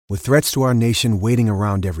With threats to our nation waiting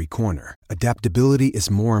around every corner, adaptability is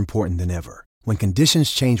more important than ever. When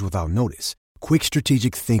conditions change without notice, quick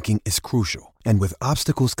strategic thinking is crucial. And with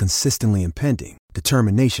obstacles consistently impending,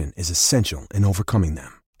 determination is essential in overcoming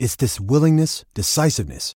them. It's this willingness,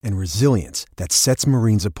 decisiveness, and resilience that sets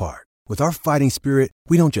Marines apart. With our fighting spirit,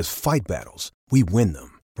 we don't just fight battles, we win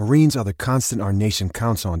them. Marines are the constant our nation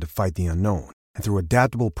counts on to fight the unknown. And through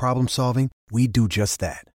adaptable problem solving, we do just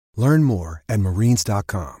that. Learn more at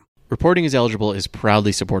marines.com. Reporting is Eligible is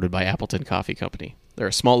proudly supported by Appleton Coffee Company. They're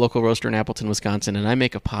a small local roaster in Appleton, Wisconsin, and I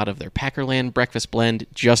make a pot of their Packerland breakfast blend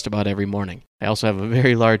just about every morning. I also have a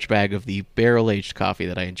very large bag of the barrel-aged coffee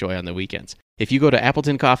that I enjoy on the weekends. If you go to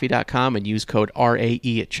appletoncoffee.com and use code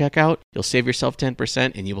RAE at checkout, you'll save yourself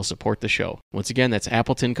 10% and you will support the show. Once again, that's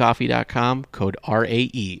appletoncoffee.com, code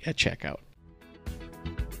RAE at checkout.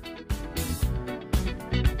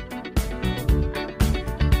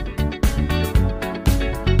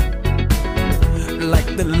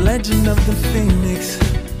 Like the legend of the Phoenix,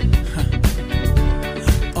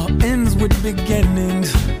 all ends with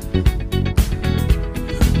beginnings.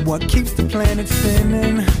 What keeps the planet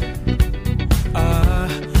spinning?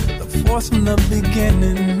 The force from the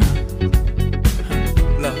beginning.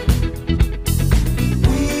 Love.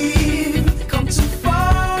 We've come too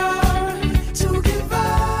far to give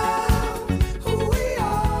up who we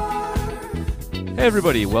are. Hey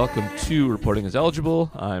everybody, welcome to Reporting is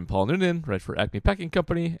Eligible. I'm Paul Noonan, write for Acme Packing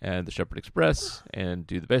Company and the Shepherd Express, and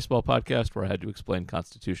do the baseball podcast where I had to explain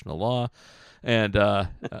constitutional law. And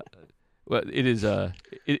well, it is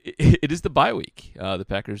the bye week. The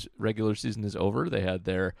Packers' regular season is over. They had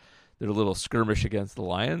their little skirmish against the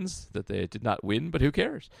Lions that they did not win, but who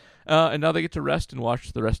cares? And now they get to rest and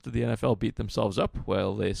watch the rest of the NFL beat themselves up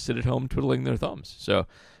while they sit at home twiddling their thumbs. So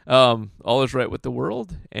all is right with the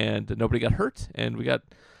world, and nobody got hurt, and we got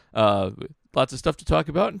lots of stuff to talk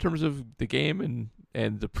about in terms of the game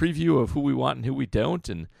and the preview of who we want and who we don't,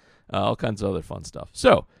 and all kinds of other fun stuff.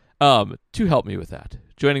 So to help me with that,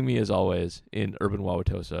 joining me as always in Urban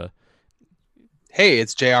Wauwatosa. Hey,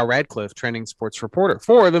 it's J.R. Radcliffe, trending sports reporter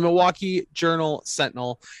for the Milwaukee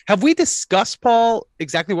Journal-Sentinel. Have we discussed, Paul,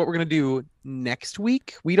 exactly what we're going to do next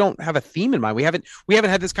week? We don't have a theme in mind. We haven't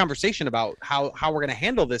had this conversation about how we're going to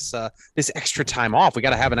handle this this extra time off. We got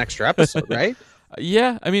to have an extra episode, right?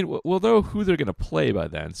 Yeah, I mean, we'll know who they're going to play by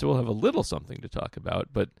then, so we'll have a little something to talk about.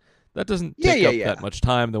 But that doesn't take up that much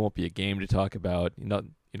time. There won't be a game to talk about. You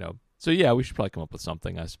know. So yeah, we should probably come up with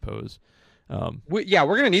something, I suppose. We're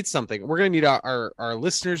going to need something. We're going to need our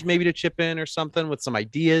listeners maybe to chip in or something with some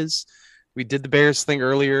ideas. We did the Bears thing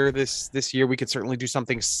earlier this year. We could certainly do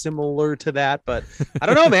something similar to that, but I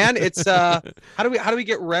don't know, man. It's how do we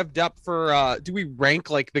get revved up for do we rank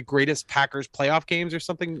like the greatest Packers playoff games or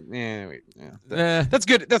something? That's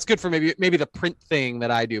good. That's good for maybe the print thing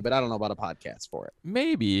that I do, but I don't know about a podcast for it.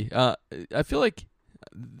 Maybe. I feel like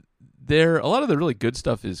a lot of the really good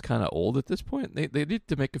stuff is kind of old at this point. They need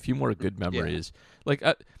to make a few more good memories. Yeah. Like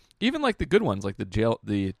even like the good ones, like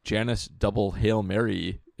the Janis double Hail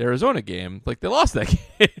Mary Arizona game. Like they lost that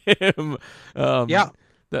game.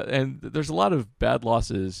 And there's a lot of bad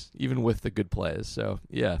losses even with the good plays. So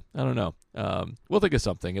yeah, I don't know. We'll think of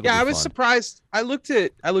something. I was surprised. I looked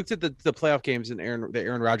at the playoff games in the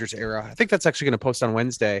Aaron Rodgers era. I think that's actually going to post on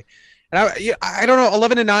Wednesday. And I don't know,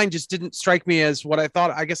 11-9 just didn't strike me as what I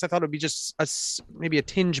thought. I guess I thought it would be just maybe a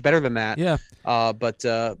tinge better than that. Yeah. But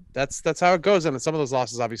that's how it goes. And some of those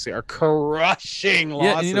losses obviously are crushing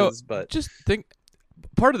losses. Yeah, but just think,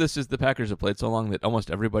 part of this is the Packers have played so long that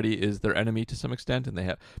almost everybody is their enemy to some extent, and they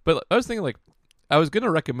have. But I was thinking, like, I was going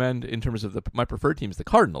to recommend in terms of my preferred teams, the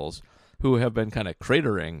Cardinals, who have been kind of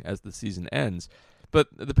cratering as the season ends. But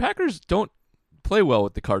the Packers don't play well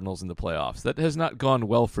with the Cardinals in the playoffs. That has not gone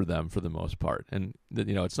well for them for the most part. And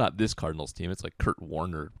it's not this Cardinals team. It's like Kurt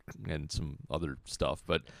Warner and some other stuff.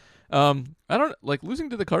 But I don't like losing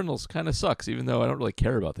to the Cardinals kind of sucks, even though I don't really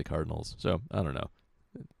care about the Cardinals. So I don't know.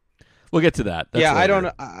 We'll get to that. That's yeah, later. I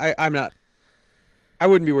don't. I'm not. I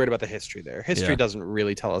wouldn't be worried about the history there. History doesn't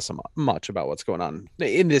really tell us much about what's going on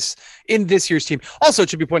in this year's team. Also, it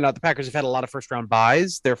should be pointed out the Packers have had a lot of first round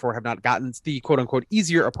buys, therefore have not gotten the quote unquote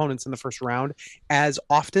easier opponents in the first round as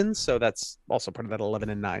often. So that's also part of that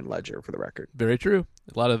 11-9 ledger for the record. Very true.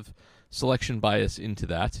 A lot of selection bias into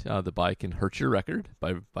that. The bye can hurt your record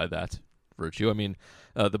by that virtue. I mean,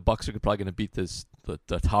 the Bucs are probably going to beat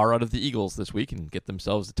the tar out of the Eagles this week and get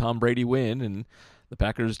themselves a Tom Brady win, and the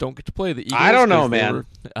Packers don't get to play the Eagles. I don't know, man.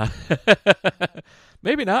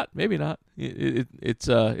 Maybe not. Maybe not.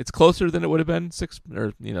 It's closer than it would have been 6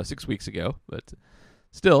 weeks ago, but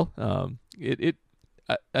still,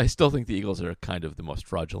 I still think the Eagles are kind of the most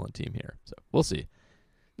fraudulent team here. So we'll see.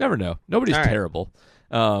 Never know. Nobody's All right. terrible.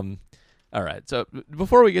 All right. So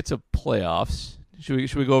before we get to playoffs,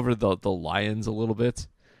 should we go over the Lions a little bit?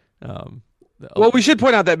 Well, we should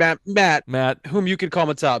point out that Matt, whom you could call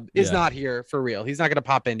Matub, is Yeah. not here for real. He's not going to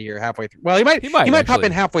pop in here halfway through. Well, he might pop actually.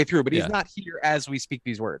 in halfway through, but he's Yeah. not here as we speak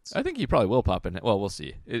these words. I think he probably will pop in. Well, we'll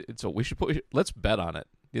see. So we should let's bet on it.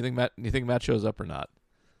 Do you think Matt shows up or not?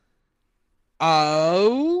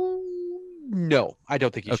 Oh, no, I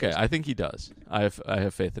don't think he Okay, should. I think he does. I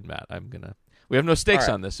have faith in Matt. We have no stakes All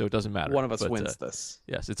right. on this, so it doesn't matter. One of us But, wins this.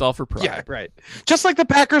 Yes, it's all for pride. Yeah, right. Just like the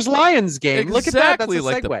Packers-Lions game. Look at that. That's Exactly a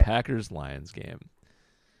like the segue. Packers-Lions game.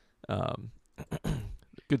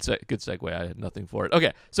 Good segue. I had nothing for it.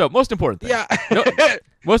 Okay, so most important thing. Yeah.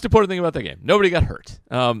 Most important thing about that game, nobody got hurt.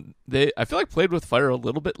 I feel like played with fire a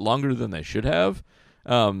little bit longer than they should have,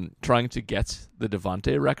 trying to get the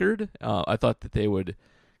Devontae record. I thought that they would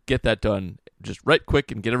get that done just right quick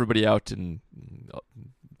and get everybody out, and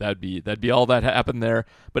that'd be all that happened there.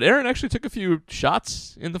 But Aaron actually took a few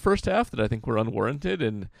shots in the first half that I think were unwarranted,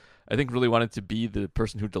 and I think really wanted to be the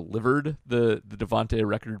person who delivered the Devontae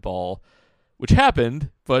record ball, which happened,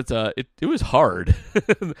 but it was hard.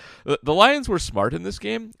 The Lions were smart in this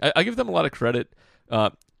game. I give them a lot of credit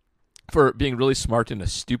for being really smart in a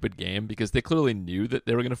stupid game, because they clearly knew that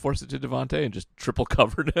they were going to force it to Devontae and just triple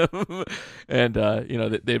covered him. And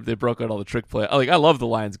they broke out all the trick play. I love the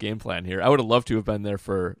Lions game plan here. I would have loved to have been there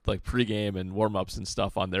for like pregame and warm-ups and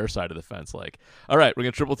stuff on their side of the fence. Like, all right, we're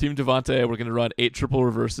going to triple team Devontae. We're going to run 8 triple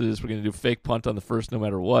reverses. We're going to do fake punt on the first no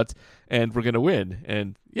matter what, and we're going to win.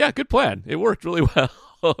 And yeah, good plan. It worked really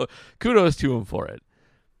well. Kudos to him for it.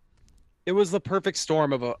 It was the perfect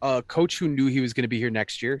storm of a coach who knew he was going to be here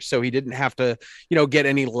next year, so he didn't have to, get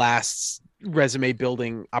any last resume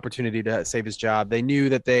building opportunity to save his job. They knew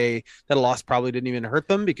that a loss probably didn't even hurt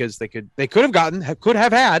them, because they could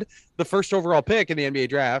have had the first overall pick in the NBA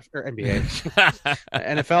draft, or NBA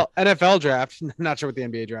NFL draft. Not sure what the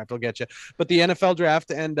NBA draft will get you, but the NFL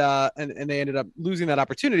draft, and they ended up losing that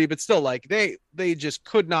opportunity. But still, like they just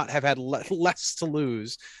could not have had less to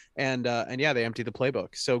lose. And yeah, they emptied the playbook.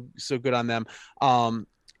 So good on them.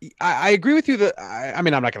 I agree with you that I'm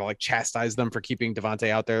not going to like chastise them for keeping Devontae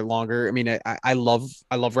out there longer. I mean, I love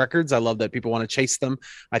records. I love that people want to chase them.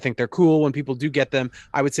 I think they're cool when people do get them.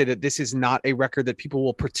 I would say that this is not a record that people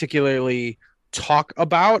will particularly talk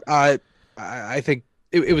about. I think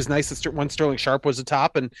it was nice that when Sterling Sharp was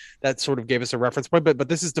atop, and that sort of gave us a reference point. But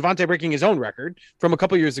this is Devontae breaking his own record from a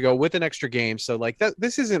couple years ago with an extra game. So like that,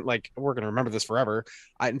 this isn't like we're going to remember this forever.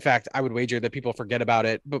 In fact, I would wager that people forget about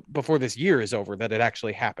it before this year is over, that it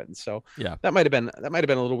actually happened. So Yeah, that might have been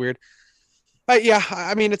a little weird. But yeah,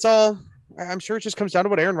 I mean, I'm sure it just comes down to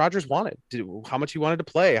what Aaron Rodgers wanted, how much he wanted to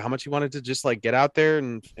play, how much he wanted to just like get out there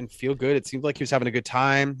and feel good. It seemed like he was having a good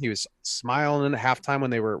time. He was smiling at halftime when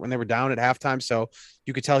they were down at halftime. So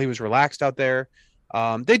you could tell he was relaxed out there.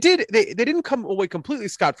 They didn't come away completely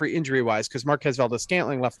scot-free injury wise, because Marquez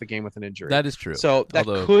Valdes-Scantling left the game with an injury. that is true. So that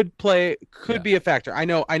could be a factor. I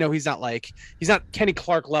know he's not Kenny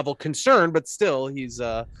Clark level concern, but still he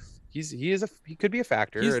could be a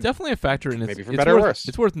factor. He's definitely a factor, and maybe for better or worse.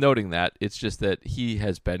 It's worth noting that it's just that he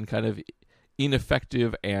has been kind of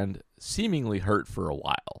ineffective and seemingly hurt for a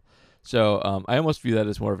while. So I almost view that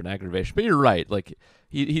as more of an aggravation. But you're right. Like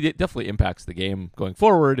he definitely impacts the game going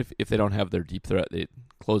forward. If they don't have their deep threat, it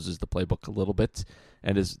closes the playbook a little bit.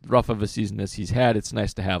 And as rough of a season as he's had, it's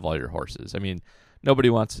nice to have all your horses. I mean, nobody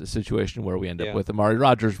wants a situation where we end up with Amari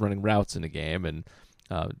Rodgers running routes in a game, and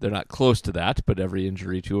they're not close to that, but every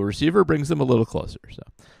injury to a receiver brings them a little closer. So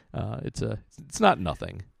it's not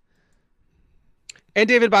nothing. And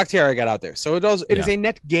David Bakhtiari got out there. So it is a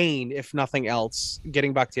net gain, if nothing else,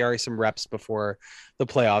 getting Bakhtiari some reps before the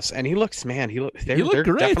playoffs. And they're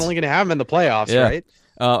great. definitely going to have him in the playoffs, right?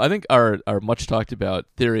 I think our much talked about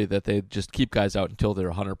theory that they just keep guys out until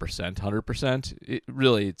they're 100%.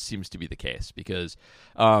 It seems to be the case, because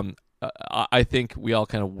I think we all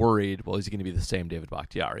kind of worried, well, is he going to be the same David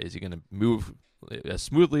Bakhtiari? Is he going to move as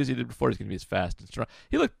smoothly as he did before? He's going to be as fast and strong.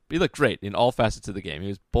 He looked great in all facets of the game. He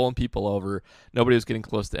was bowling people over. Nobody was getting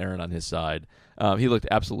close to Aaron on his side. He looked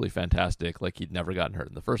absolutely fantastic, like he'd never gotten hurt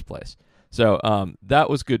in the first place. So that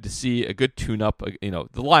was good to see, a good tune-up. The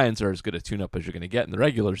Lions are as good a tune-up as you're going to get in the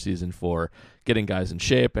regular season for getting guys in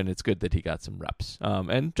shape, and it's good that he got some reps.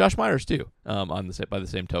 And Josh Myers, too, by the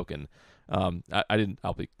same token.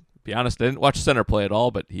 I'll be honest, I didn't watch center play at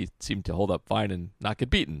all, but he seemed to hold up fine and not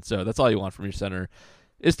get beaten. So that's all you want from your center,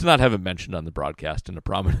 is to not have him mentioned on the broadcast in a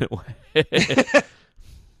prominent way.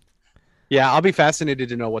 Yeah, I'll be fascinated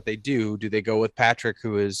to know what they do. Do they go with Patrick,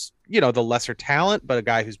 who is, the lesser talent, but a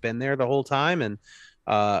guy who's been there the whole time? And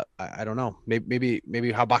I don't know.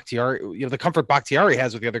 Maybe how Bakhtiari, the comfort Bakhtiari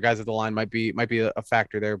has with the other guys at the line might be a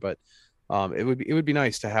factor there. But it would be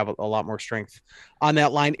nice to have a lot more strength on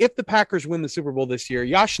that line. If the Packers win the Super Bowl this year,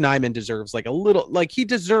 Josh Nijman deserves he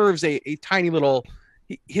deserves a tiny little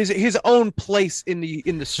his own place in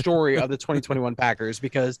the story of the 2021 Packers,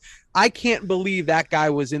 because I can't believe that guy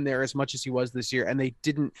was in there as much as he was this year, and they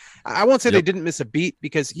didn't. I won't say they didn't miss a beat,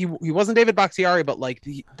 because he wasn't David Bakhtiari, but like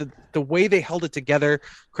the way they held it together.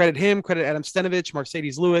 Credit him, credit Adam Stenavich,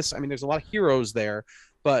 Mercedes Lewis. I mean, there's a lot of heroes there,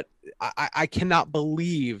 but I cannot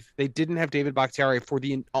believe they didn't have David Bakhtiari for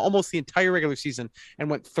almost the entire regular season and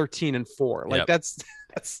went 13-4. Like that's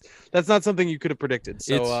not something you could have predicted.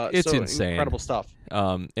 So it's insane. Incredible stuff.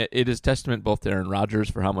 It is testament both to Aaron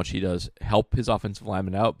Rodgers for how much he does help his offensive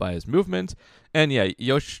linemen out by his movement, and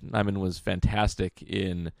Josh Nijman was fantastic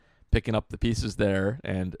in picking up the pieces there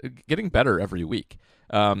and getting better every week.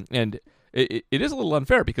 And it is a little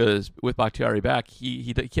unfair, because with Bakhtiari back,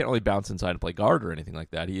 he can't really bounce inside and play guard or anything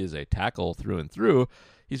like that. He is a tackle through and through.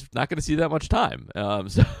 He's not going to see that much time.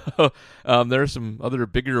 So there are some other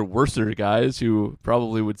bigger, worser guys who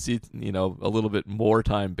probably would see a little bit more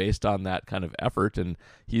time based on that kind of effort, and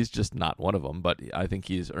he's just not one of them. But I think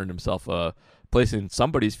he's earned himself a place in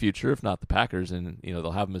somebody's future, if not the Packers, and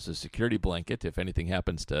they'll have him as a security blanket if anything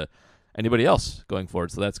happens to anybody else going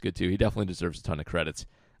forward. So that's good too. He definitely deserves a ton of credits.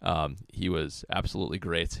 He was absolutely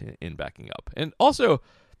great in backing up, and also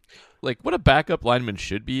like what a backup lineman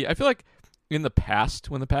should be. I feel like in the past,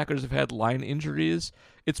 when the Packers have had line injuries,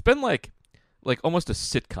 it's been like almost a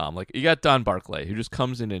sitcom. Like you got Don Barclay, who just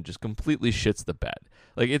comes in and just completely shits the bed.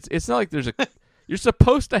 Like it's not like there's a you're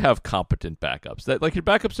supposed to have competent backups. That like your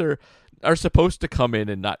backups are supposed to come in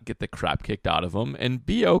and not get the crap kicked out of them and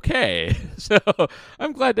be okay. So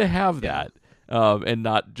I'm glad to have that. And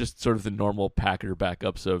not just sort of the normal Packer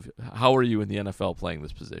backups of how are you in the NFL playing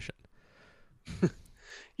this position?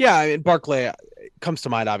 Yeah, I mean, Barclay comes to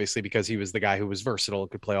mind, obviously, because he was the guy who was versatile,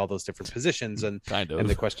 could play all those different positions, and and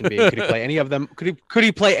the question being, could he play any of them? Could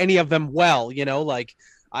he play any of them well?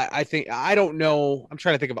 I think, I don't know. I'm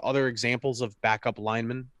trying to think of other examples of backup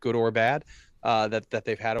linemen, good or bad, that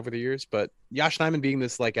they've had over the years. But Josh Nijman being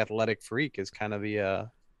this like athletic freak is kind of the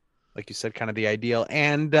like you said, kind of the ideal.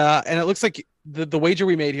 And it looks like the wager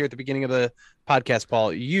we made here at the beginning of the podcast,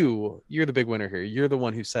 Paul, you're the big winner here. You're the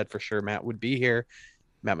one who said for sure Matt would be here.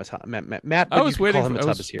 Matt. I was waiting.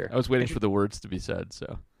 I was waiting for the words to be said.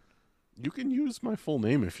 So you can use my full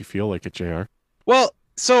name if you feel like it, JR. Well,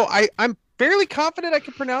 so I'm fairly confident I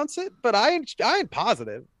can pronounce it, but I ain't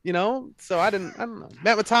positive, So I don't know.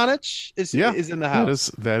 Matt Matonich is in the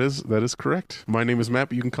house. That is correct. My name is Matt,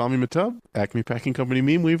 but you can call me Matub, Acme Packing Company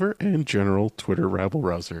meme weaver, and general Twitter rabble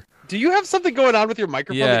rouser. Do you have something going on with your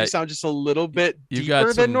microphone that you sound just a little bit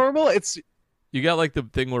deeper than normal? You got like the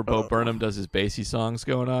thing where Bo Burnham does his bassy songs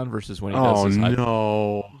going on versus when he does his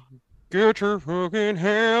no. Get your fucking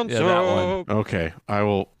hands up. That one. Okay, I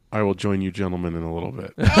will join you gentlemen in a little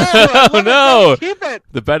bit. Oh no! Keep it.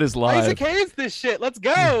 The bet is live. Isaac Hayes, this shit. Let's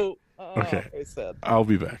go. Okay, I'll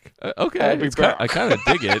be back. Okay, I kind of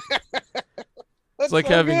dig it. It's like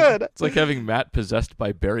having Matt possessed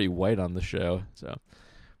by Barry White on the show. So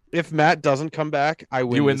if Matt doesn't come back, I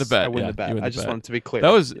win. You win the bet. I win the bet. I just want it to be clear.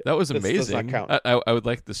 That was amazing. Does not count. I would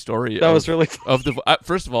like the story. That was really fun. Of the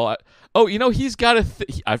first of all. He's got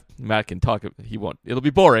Matt can talk. He won't. It'll be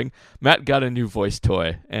boring. Matt got a new voice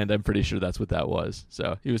toy, and I'm pretty sure that's what that was.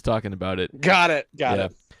 So he was talking about it. Got it.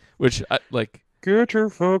 Which get your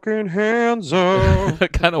fucking hands up. I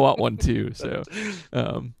kind of want one too. So,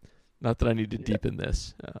 not that I need to deepen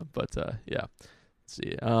this, but yeah. Let's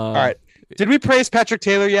see. All right. Did we praise Patrick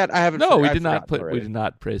Taylor yet? I haven't. No, we did not. We did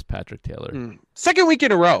not praise Patrick Taylor. Second week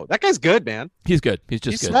in a row. That guy's good, man. He's good. He's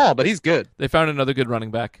good. Small, but he's good. They found another good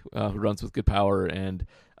running back who runs with good power, and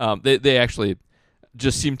they actually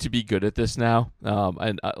just seem to be good at this now.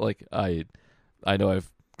 And I know I've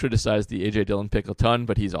criticized the AJ Dillon pick a ton,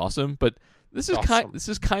 but he's awesome. But this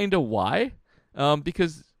is kind of why,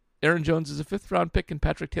 because Aaron Jones is a 5th round pick, and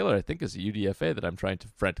Patrick Taylor, I think, is a UDFA that I'm trying to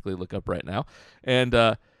frantically look up right now. And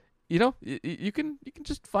you can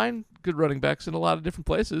just find good running backs in a lot of different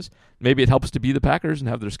places. Maybe it helps to be the Packers and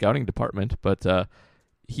have their scouting department, but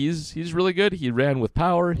he's really good. He ran with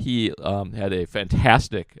power. He had a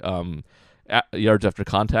fantastic yards after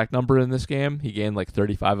contact number in this game. He gained like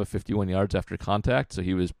 35 of 51 yards after contact, so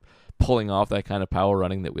he was pulling off that kind of power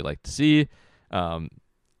running that we like to see.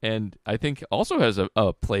 And I think also has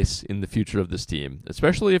a place in the future of this team,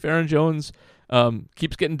 especially if Aaron Jones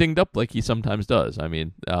keeps getting dinged up like he sometimes does. I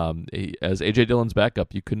mean, as A.J. Dillon's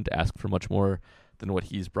backup, you couldn't ask for much more than what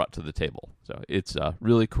he's brought to the table. So it's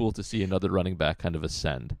really cool to see another running back kind of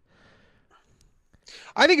ascend.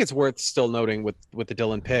 I think it's worth still noting with the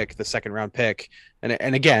Dillon pick, the second round pick.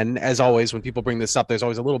 And again, as always, when people bring this up, there's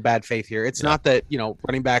always a little bad faith here. It's not that,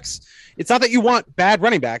 running backs, it's not that you want bad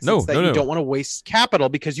running backs. It's that you don't want to waste capital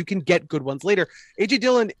because you can get good ones later. AJ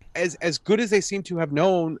Dillon, as good as they seem to have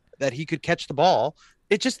known that he could catch the ball,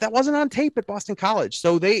 that wasn't on tape at Boston College.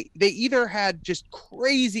 So they either had just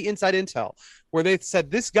crazy inside intel where they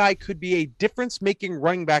said this guy could be a difference making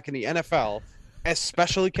running back in the NFL,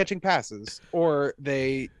 especially catching passes, or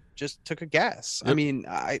they just took a guess. Yep. I mean,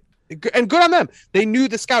 and good on them. They knew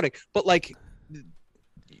the scouting, but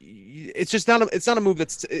it's just not a move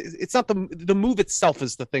it's not the move itself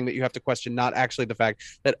is the thing that you have to question, not actually the fact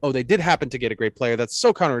that, they did happen to get a great player. That's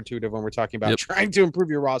so counterintuitive when we're talking about trying to improve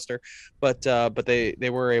your roster, but they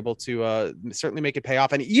were able to certainly make it pay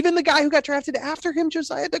off. And even the guy who got drafted after him,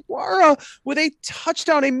 Josiah DeGuara, with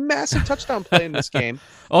a massive touchdown play in this game.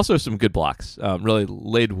 Also some good blocks, really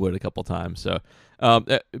laid wood a couple times. So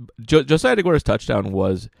Josiah DeGuara's touchdown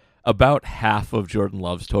was about half of Jordan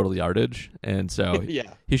Love's total yardage, and so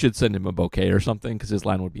he should send him a bouquet or something, because his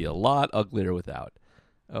line would be a lot uglier without.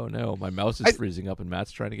 Oh no, my mouse is freezing up and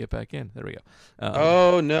Matt's trying to get back in. There we go.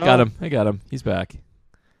 Oh no. I got him. He's back.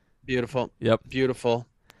 Beautiful. Yep. Beautiful.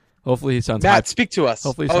 Hopefully he sounds Matt, speak to us.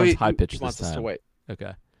 Hopefully he sounds high pitched this wants time. Us to wait.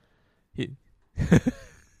 Okay.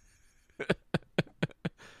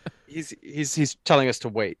 He's telling us to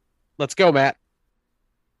wait. Let's go, Matt.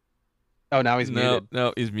 Oh, now he's muted.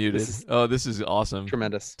 No, he's muted. This is awesome.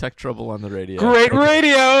 Tremendous. Tech trouble on the radio. Great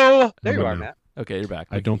radio. There you are, Matt. Okay, you're back.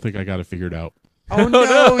 I don't think I got it figured out. Oh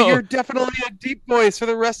no, you're definitely a deep voice for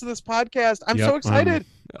the rest of this podcast. I'm so excited.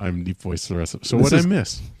 I'm deep voice for the rest of it. So what did I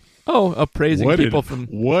miss? Appraising people from.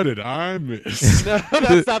 What did I miss? No,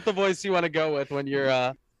 that's not the voice you want to go with when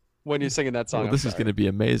you're singing that song. This is going to be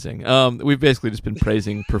amazing. We've basically just been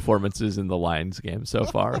praising performances in the Lions game so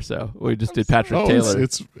far. So we just did Patrick Taylor.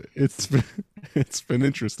 It's been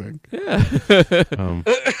interesting. Yeah.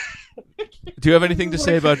 Do you have anything to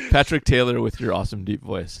say about Patrick Taylor with your awesome deep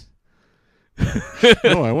voice?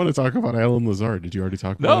 No, I want to talk about Allen Lazard. Did you already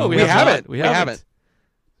talk about? No, we haven't. We haven't.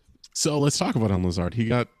 So let's talk about Allen Lazard. He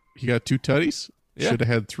got 2 tutties. Yeah. Should have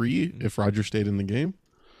had 3 if Rodgers stayed in the game.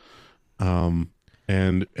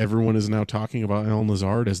 And everyone is now talking about Allen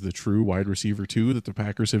Lazard as the true wide receiver 2 that the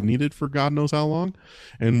Packers have needed for God knows how long.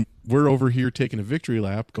 And we're over here taking a victory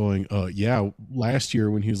lap going, last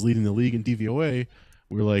year when he was leading the league in DVOA,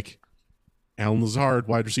 we were like, Allen Lazard,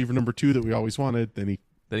 wide receiver number 2 that we always wanted. Then he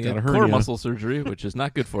got a hernia. Core muscle surgery, which is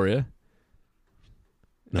not good for you.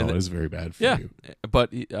 No, it is very bad for you.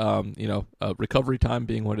 But recovery time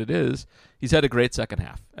being what it is, he's had a great second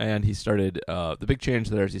half, and he started. The big change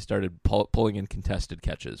there is he started pulling in contested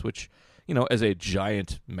catches, which, as a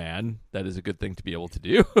giant man, that is a good thing to be able to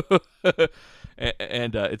do,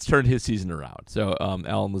 and it's turned his season around. So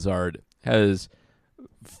Allen Lazard has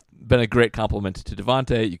been a great compliment to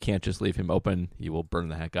Devontae. You can't just leave him open; he will burn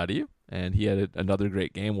the heck out of you. And he had another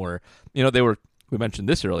great game where they were. We mentioned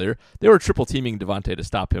this earlier. They were triple teaming Devontae to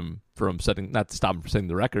stop him from setting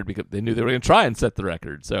the record, because they knew they were going to try and set the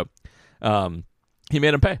record. So he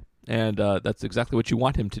made him pay, and that's exactly what you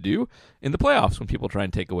want him to do in the playoffs when people try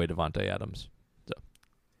and take away Devontae Adams. So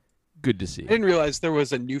good to see. I didn't realize there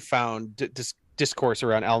was a newfound discourse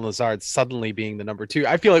around Allen Lazard suddenly being the number 2.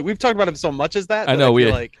 I feel like we've talked about him so much as that. I know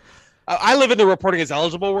I live in the reporting is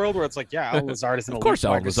eligible world where it's like, Allen Lazard is an elite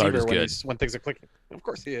wide receiver is good when things are clicking. Of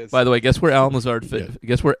course he is. By the way, guess where Allen Lazard fit?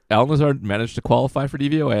 Guess where Allen Lazard managed to qualify for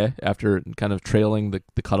DVOA after kind of trailing the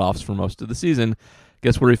cutoffs for most of the season.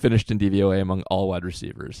 Guess where he finished in DVOA among all wide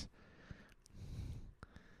receivers?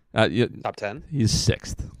 Top 10? He's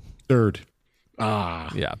 6th. 3rd.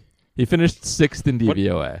 Yeah. He finished 6th in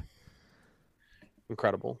DVOA.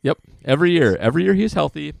 Incredible. Yep. Every year he's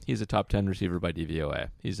healthy, he's a top 10 receiver by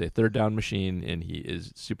DVOA. He's a third down machine, and he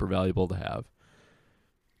is super valuable to have.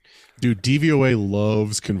 Dude, DVOA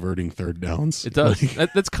loves converting third downs. It does.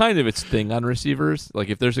 That's kind of its thing on receivers. Like,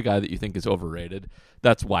 if there's a guy that you think is overrated,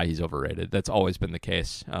 that's why he's overrated. That's always been the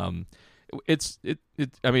case.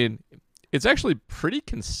 It's actually pretty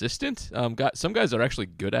consistent. Some guys are actually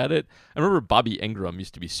good at it. I remember Bobby Ingram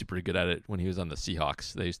used to be super good at it when he was on the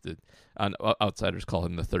Seahawks. They used to, outsiders call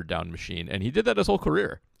him the third down machine, and he did that his whole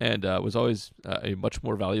career, and was always a much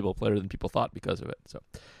more valuable player than people thought because of it. So,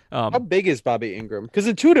 how big is Bobby Ingram? Because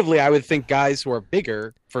intuitively, I would think guys who are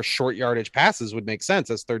bigger for short yardage passes would make sense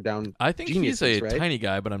as third down. I think he's a tiny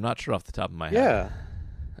guy, but I'm not sure off the top of my head.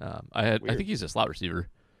 Yeah, I think he's a slot receiver.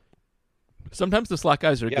 Sometimes the slot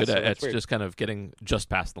guys are good at just kind of getting just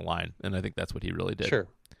past the line, and I think that's what he really did. Sure.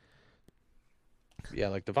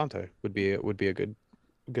 like Devontae would be a good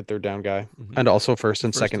third down guy, Mhm. and also first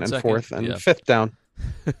and First second and and second, fourth and yeah. fifth down.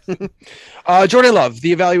 Jordan Love,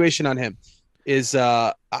 the evaluation on him is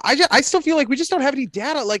I still feel like we just don't have any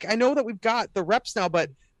data. Like, I know that we've got the reps now, but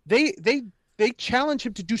they challenge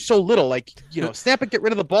him to do so little. Like, snap it, get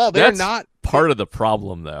rid of the ball. They're That's not part of the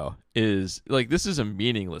problem, though, is like this is a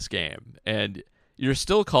meaningless game, and you're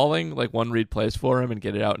still calling like one read plays for him and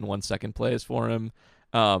get it out in 1 second plays for him.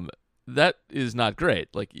 That is not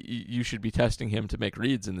great. Like you should be testing him to make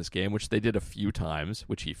reads in this game, which they did a few times,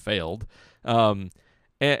 which he failed.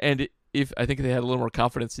 And if I think they had a little more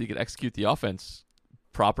confidence that he could execute the offense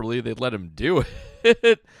properly, they'd let him do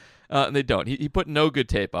it. And they don't. He put no good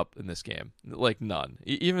tape up in this game, like none.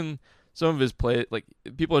 Even some of his play, like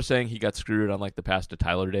people are saying he got screwed on like the pass to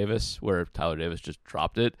Tyler Davis, where Tyler Davis just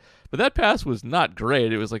dropped it. But that pass was not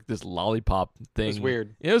great. It was like this lollipop thing. It was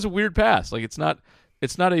weird. It was a weird pass. Like it's not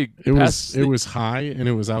a It pass. was high and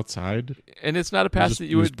it was outside. And it's not a It pass was, that it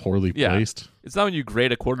you was would poorly yeah. placed. It's not when you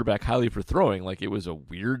grade a quarterback highly for throwing. Like, it was a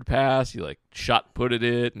weird pass. He, like, shot-putted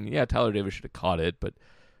it. And, yeah, Tyler Davis should have caught it. But,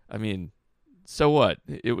 I mean, so what?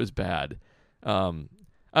 It was bad. I'm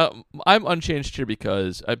unchanged here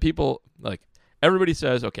because people, like, everybody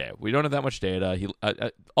says, okay, we don't have that much data.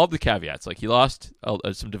 All the caveats. Like, he lost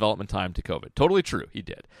some development time to COVID. Totally true. He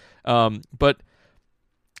did. But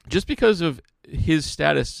just because of his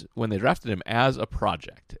status when they drafted him as a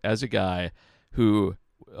project, as a guy who,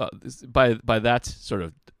 by that sort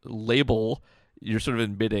of label, you're sort of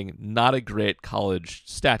admitting not a great college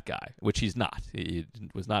stat guy, which he's not. He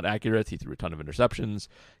was not accurate. He threw a ton of interceptions.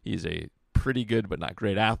 He's a pretty good but not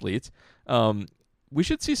great athlete. We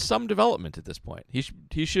should see some development at this point. His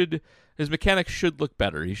mechanics should look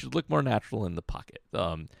better. He should look more natural in the pocket.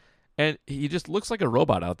 And he just looks like a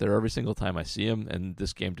robot out there every single time I see him, and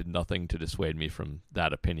this game did nothing to dissuade me from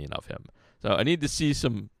that opinion of him. So I need to see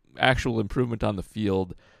some actual improvement on the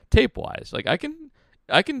field tape-wise. Like, I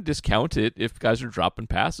can discount it if guys are dropping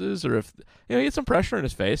passes or if he gets some pressure in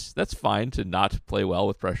his face. That's fine to not play well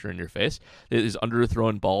with pressure in your face. His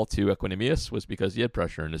underthrown ball to Equinemius was because he had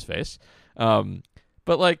pressure in his face.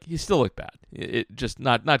 But, like, he still looked bad. It just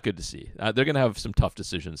not good to see. They're going to have some tough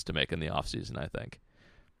decisions to make in the offseason, I think.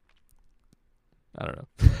 I don't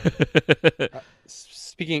know.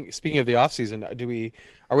 Speaking of the offseason,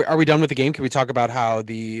 are we done with the game? Can we talk about how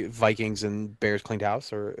the Vikings and Bears cleaned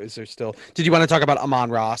house, or is there still? Did you want to talk about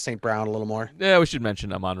Amon-Ra St. Brown a little more? Yeah, we should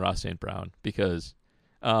mention Amon-Ra St. Brown because,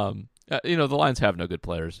 the Lions have no good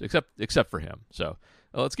players except for him. So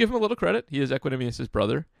let's give him a little credit. He is Equinemius'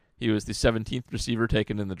 brother. He was the 17th receiver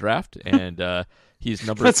taken in the draft, and he's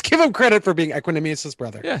number. Let's give him credit for being Equinemius'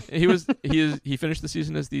 brother. Yeah, he finished the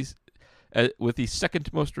season as with the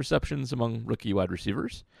second most receptions among rookie wide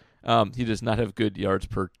receivers. He does not have good yards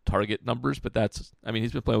per target numbers, but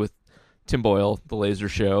he's been playing with Tim Boyle, the Laser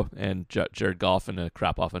Show, and Jared Goff in a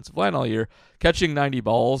crap offensive line all year. Catching 90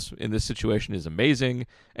 balls in this situation is amazing,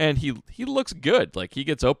 and he looks good. Like, he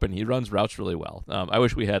gets open. He runs routes really well. I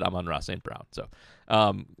wish we had Amon-Ra St. Brown. So,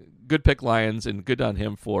 good pick, Lions, and good on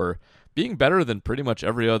him for being better than pretty much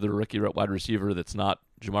every other rookie wide receiver that's not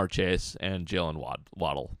Jamar Chase and Jalen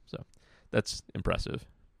Waddle. So, that's impressive.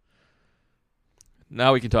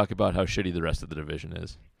 Now we can talk about how shitty the rest of the division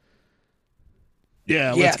is.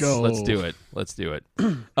 Yeah, Yes. let's go. Let's do it.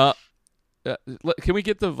 Can we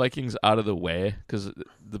get the Vikings out of the way? Because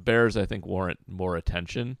the Bears, I think, warrant more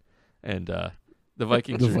attention. And the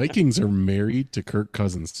Vikings The Vikings are married to Kirk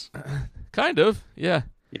Cousins. kind of, yeah.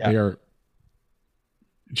 They are.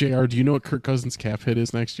 JR, do you know what Kirk Cousins' cap hit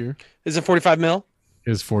is next year? Is it 45 mil?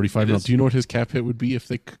 Is 45 It mil. is. Do you know what his cap hit would be if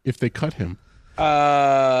they cut him?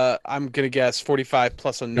 I'm gonna guess 45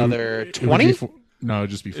 plus another It would be 20. No,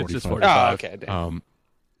 it'd just be It's 45. just 45. Oh, okay. Damn.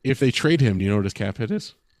 If they trade him, do you know what his cap hit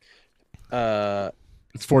is? Uh,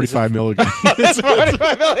 It's 45 mil again. that's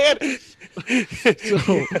 45 million.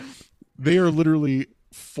 So they are literally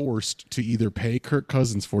forced to either pay Kirk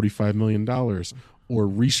Cousins $45 million or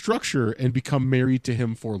restructure and become married to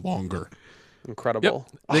him for longer. Incredible.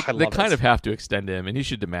 Yep. Oh, They kind of have to extend him, and he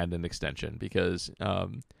should demand an extension because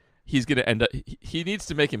he's going to end up. He needs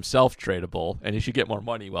to make himself tradable, and he should get more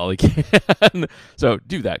money while he can. So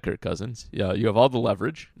do that, Kirk Cousins. Yeah, you have all the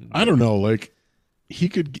leverage. I don't know, like he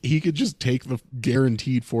could just take the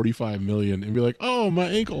guaranteed 45 million and be like, "Oh, my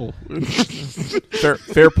ankle."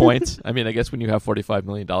 Fair point. I mean, I guess when you have $45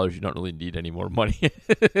 million, you don't really need any more money.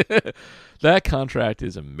 That contract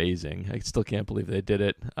is amazing. I still can't believe they did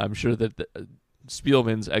it. I'm sure that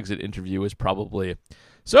Spielman's exit interview was probably,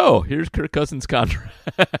 so here's Kirk Cousins'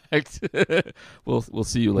 contract. We'll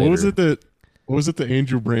see you later. What was it that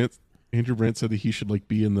Andrew Brandt Andrew Brandt said that he should like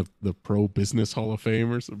be in the Pro Business Hall of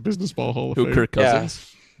Fame or some Business Ball Hall of Who, Fame. Kirk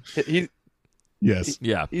Cousins? He Yes.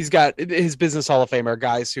 Yeah. he's got his business Hall of Fame are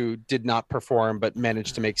guys who did not perform but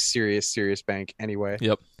managed to make serious bank anyway.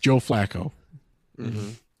 Yep. Joe Flacco.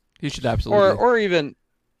 Mhm. He should absolutely. Or even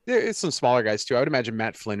there's some smaller guys too. I would imagine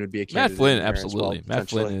Matt Flynn would be a candidate. Matt Flynn, in there as absolutely. well, Matt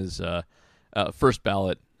Flynn potentially. is first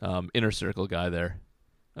ballot inner circle guy there.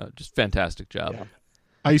 Just fantastic job. Yeah.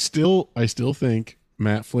 I still think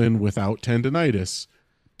Matt Flynn without tendonitis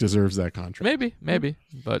deserves that contract. Maybe,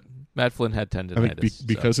 but Matt Flynn had I think tendonitis.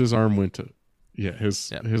 because his arm went to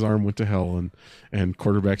his arm went to hell, and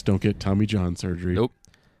quarterbacks don't get Tommy John surgery. Nope.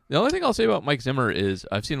 The only thing I'll say about Mike Zimmer is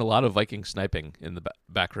I've seen a lot of Viking sniping in the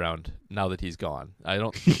background now that he's gone. I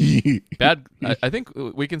don't bad. I think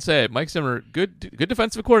we can say Mike Zimmer, good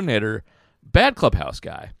defensive coordinator, bad clubhouse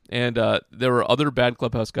guy, and there were other bad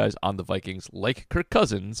clubhouse guys on the Vikings like Kirk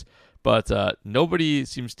Cousins, but nobody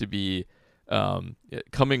seems to be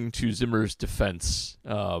coming to Zimmer's defense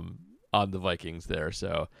on the Vikings there.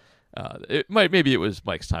 So maybe it was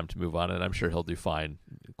Mike's time to move on, and I'm sure he'll do fine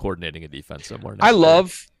coordinating a defense somewhere. I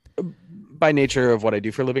love, by nature of what I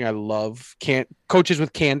do for a living, I love coaches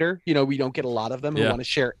with candor. You know, we don't get a lot of them who Yeah. want to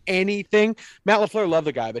share anything. Matt LaFleur loved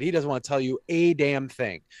the guy, but he doesn't want to tell you a damn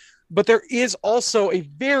thing. But there is also a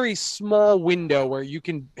very small window where you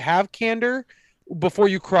can have candor before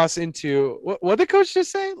you cross into what did the coach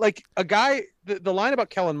just say? Like a guy, the line about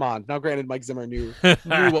Kellen Mond. Now, granted, Mike Zimmer knew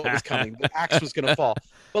what was coming. The axe was going to fall.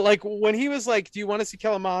 But like when he was like, "Do you want to see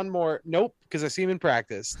Kellen Mond more?" Nope, because I see him in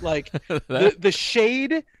practice. Like the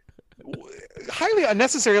shade, highly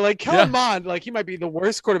unnecessary. Like Kellen Mond, like he might be the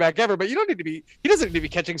worst quarterback ever, but you don't need to be. He doesn't need to be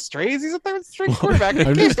catching strays. He's a third string quarterback.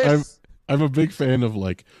 I'm a big fan of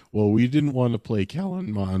like, well, we didn't want to play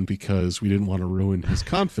Kellen Mond because we didn't want to ruin his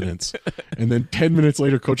confidence. And then 10 minutes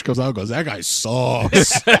later, coach comes out and goes, that guy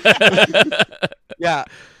sucks. Yeah.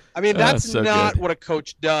 I mean, that's so not good. what a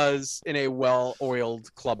coach does in a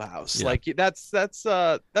well-oiled clubhouse. Yeah. Like that's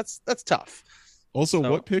tough. Also,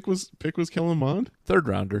 So- what pick was Kellen Mond? third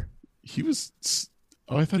rounder. He was,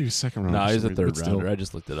 I thought he was second round. No, for he's some a reason, third but still. rounder. I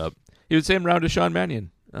just looked it up. He was the same round as Sean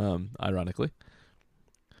Mannion, ironically.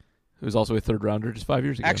 Who was also a third rounder just 5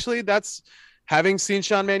 years ago. Actually, that's having seen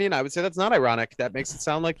Sean Mannion, I would say that's not ironic. That makes it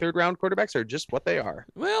sound like third round quarterbacks are just what they are.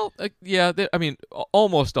 Well, yeah. I mean,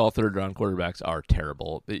 almost all third round quarterbacks are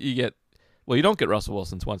terrible. You don't get Russell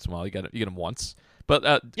Wilson's once in a while. You get him once.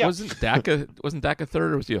 But Yeah. wasn't Dak a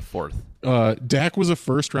third, or was he a fourth? Dak was a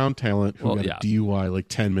first round talent who Well, got yeah. a DUI like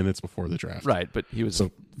 10 minutes before the draft. Right, but he was So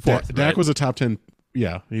fourth. Dak right? was a top 10.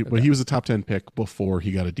 Yeah, but he was a top 10 pick before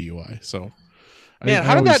he got a DUI. So, Man, I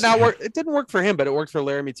how did always- that not work? It didn't work for him, but it worked for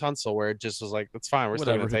Laramie Tunsil, where it just was like, that's fine. We're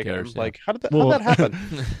still Whatever, going to who take him. cares, Like, yeah. how did Well- that happen?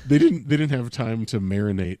 They didn't have time to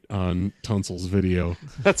marinate on Tunsil's video.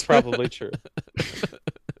 That's probably true.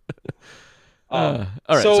 all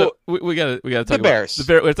right, so we got to talk about Bears.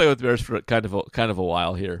 We have to talk about the Bears for kind of a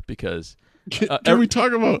while here because Can we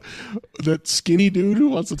talk about that skinny dude who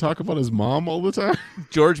wants to talk about his mom all the time?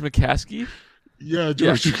 George McCaskey. Yeah,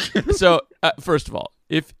 George. So first of all,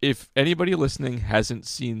 if anybody listening hasn't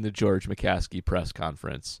seen the George McCaskey press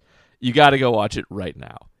conference, you got to go watch it right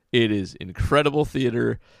now. It is incredible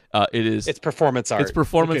theater. It's performance art. It's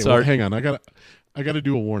performance Okay, well, art. hang on. I gotta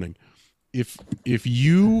do a warning. If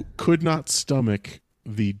you could not stomach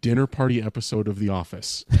the dinner party episode of The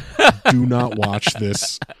Office, do not watch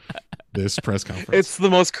this press conference. It's the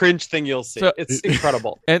most cringe thing you'll see. So- It's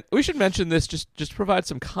incredible. And we should mention this just to provide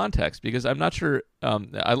some context because I'm not sure.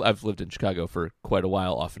 I've lived in Chicago for quite a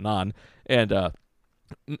while, off and on, and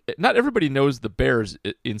not everybody knows the Bears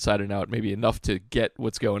inside and out. Maybe enough to get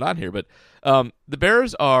what's going on here, but the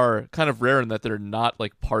Bears are kind of rare in that they're not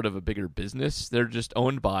like part of a bigger business. They're just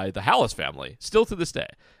owned by the Hallis family, still to this day,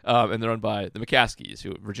 and they're owned by the McCaskies.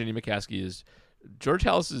 Who Virginia McCaskey is George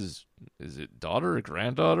Hallis's. Is it daughter or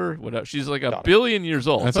granddaughter? What? She's like a Daughter. billion years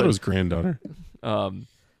old. I thought So- it was granddaughter.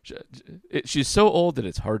 she's so old that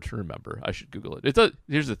it's hard to remember. I should Google it.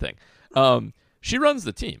 Here's the thing. She runs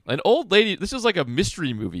the team. An old lady. This is like a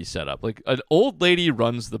mystery movie setup. Like an old lady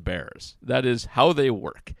runs the Bears. That is how they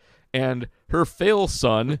work. And her fail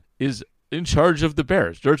son is in charge of the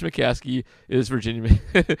Bears. George McCaskey is Virginia,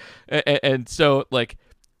 and so like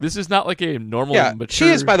this is not like a normal. Yeah, mature...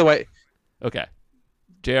 she is, by the way. Okay,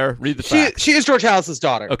 JR, read the facts. She is George Hallis's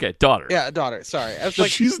daughter. Okay, daughter. Yeah, daughter. Sorry. I was So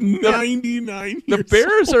like, she's 99 The years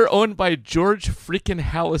Bears old. are owned by George freaking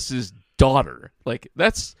Hallis's daughter. Like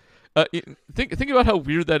that's think about how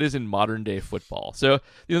weird that is in modern day football. So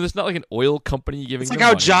there's not like an oil company giving. it's like them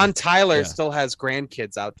how money. John Tyler Yeah. still has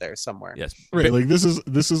grandkids out there somewhere. Yes. Right, like this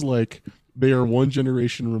is like They are one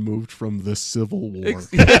generation removed from the Civil War.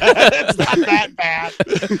 It's not that bad.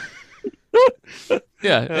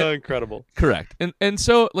 Yeah, Incredible. correct. And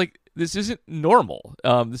so like this isn't normal.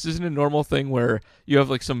 This isn't a normal thing where you have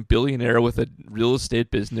like some billionaire with a real estate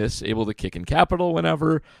business able to kick in capital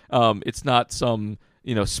whenever. It's not some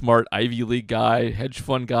smart Ivy League guy, hedge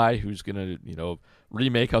fund guy who's gonna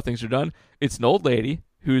remake how things are done. It's an old lady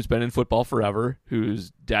who's been in football forever,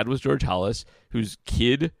 whose dad was George Hollis, whose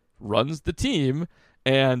kid runs the team,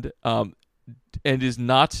 and is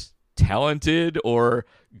not talented or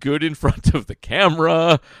good in front of the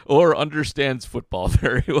camera or understands football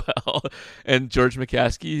very well. And George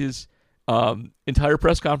McCaskey's entire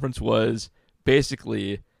press conference was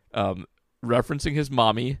basically referencing his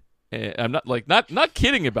mommy. And I'm not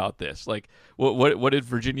kidding about this. Like, what did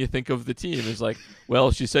Virginia think of the team? Is like,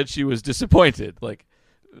 well, she said she was disappointed. Like,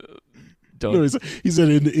 don't. No, he said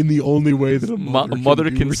in the only way that a mother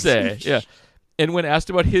can be say, received. yeah. And when asked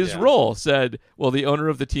about his role, said, "Well, the owner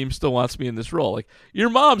of the team still wants me in this role. Like, your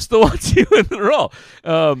mom still wants you in the role."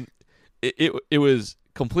 It was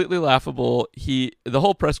completely laughable. The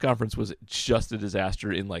whole press conference was just a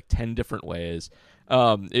disaster in like 10 different ways.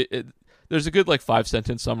 There's a good like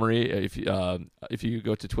 5-sentence summary if you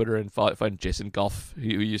go to Twitter and find Jason Goff, who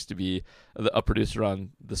used to be a producer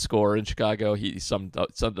on The Score in Chicago. He summed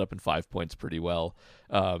it up in 5 points pretty well.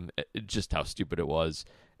 Just how stupid it was,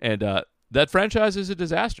 and that franchise is a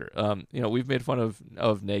disaster. We've made fun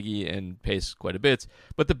of Nagy and Pace quite a bit,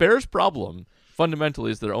 but the Bears' problem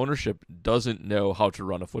fundamentally is their ownership doesn't know how to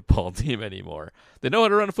run a football team anymore. They know how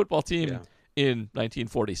to run a football team in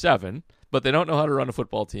 1947, but they don't know how to run a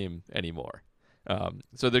football team anymore.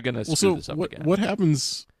 So they're going to screw this up again. What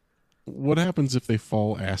happens? What happens if they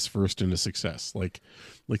fall ass first into success? Like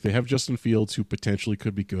they have Justin Fields, who potentially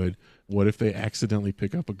could be good. What if they accidentally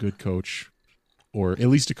pick up a good coach, or at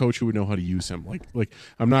least a coach who would know how to use him? Like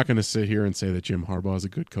I'm not going to sit here and say that Jim Harbaugh is a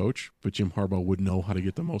good coach, but Jim Harbaugh would know how to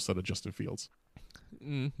get the most out of Justin Fields.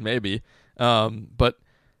 Maybe, but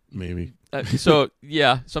maybe. So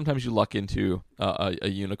yeah, sometimes you luck into a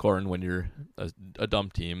unicorn when you're a dumb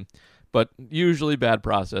team, but usually bad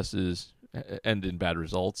processes end in bad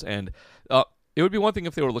results. And it would be one thing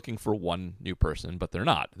if they were looking for one new person, but they're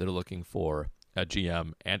not. They're looking for a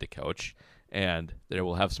GM and a coach, and they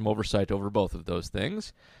will have some oversight over both of those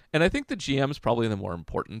things. And I think the GM is probably the more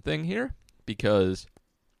important thing here, because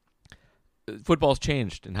football's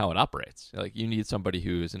changed in how it operates. Like, you need somebody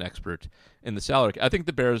who is an expert in the salary. I think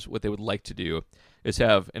the Bears, what they would like to do is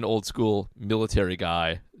have an old school military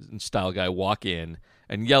guy and style guy walk in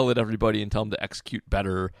and yell at everybody and tell them to execute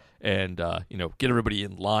better and get everybody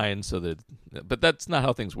in line but that's not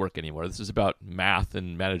how things work anymore. This is about math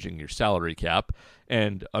and managing your salary cap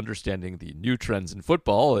and understanding the new trends in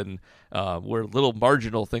football and where little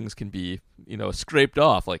marginal things can be scraped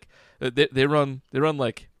off. Like they run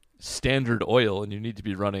like Standard Oil, and you need to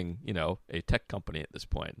be running a tech company at this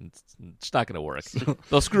point. It's not going to work.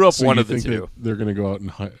 They'll screw up one of the two. They're going to go out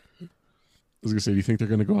and hire. I was going to say, do you think they're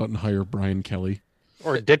going to go out and hire Brian Kelly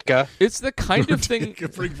or Ditka? It's the kind of thing.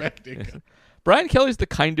 Bring back Ditka. Brian Kelly's the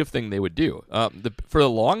kind of thing they would do. For a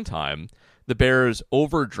long time, the Bears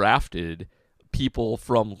overdrafted people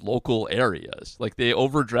from local areas. Like, they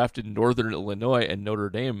overdrafted Northern Illinois and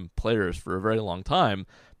Notre Dame players for a very long time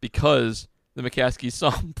because the McCaskies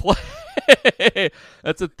saw him play.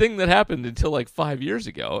 That's a thing that happened until like 5 years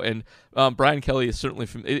ago. And Brian Kelly is certainly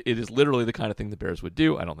it is literally the kind of thing the Bears would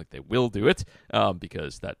do. I don't think they will do it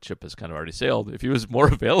because that ship has kind of already sailed. If he was more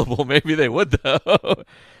available, maybe they would, though.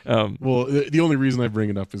 Well, the only reason I bring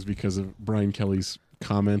it up is because of Brian Kelly's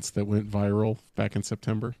comments that went viral back in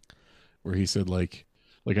September, where he said, like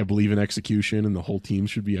I believe in execution and the whole team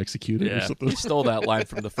should be executed or something. He stole that line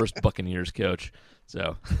from the first Buccaneers coach.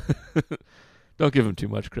 So don't give him too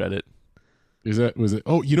much credit. Was it?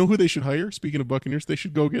 Oh, you know who they should hire? Speaking of Buccaneers, they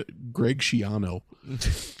should go get Greg Schiano.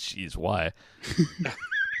 Jeez, why?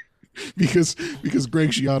 because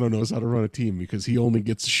Greg Schiano knows how to run a team, because he only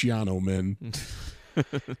gets Schiano men.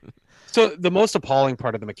 So the most appalling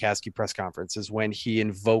part of the McCaskey press conference is when he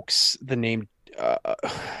invokes the name,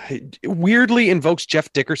 weirdly invokes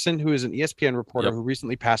Jeff Dickerson, who is an ESPN reporter who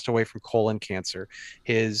recently passed away from colon cancer.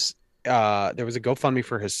 There was a GoFundMe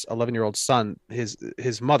for his 11-year-old son. His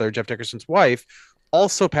mother, Jeff Dickerson's wife,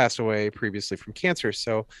 also passed away previously from cancer.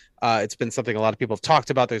 So it's been something a lot of people have talked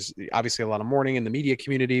about. There's obviously a lot of mourning in the media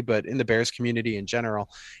community, but in the Bears community in general.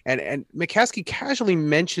 And McCaskey casually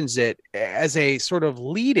mentions it as a sort of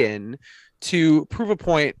lead-in to prove a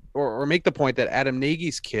point or make the point that Adam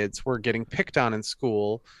Nagy's kids were getting picked on in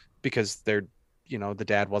school because the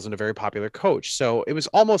dad wasn't a very popular coach. So it was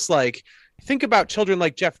almost like think about children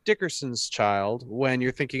like Jeff Dickerson's child when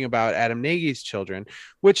you're thinking about Adam Nagy's children,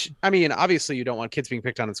 which, I mean, obviously you don't want kids being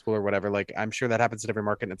picked on in school or whatever. Like, I'm sure that happens at every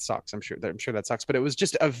market and it sucks. I'm sure that sucks, but it was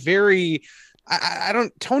just a very, I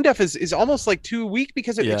don't, tone deaf is almost like too weak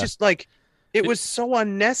because it just like, it was so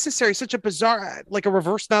unnecessary, such a bizarre, like a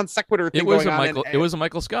reverse non sequitur thing. It was a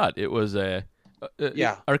Michael Scott. It was a,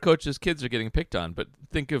 our coach's kids are getting picked on, but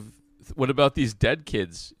think of, what about these dead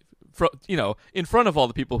kids? In front of all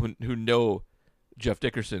the people who know Jeff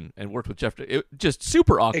Dickerson and worked with Jeff, just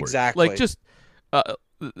super awkward. Exactly. Like just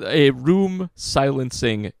a room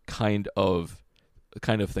silencing kind of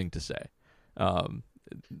thing to say.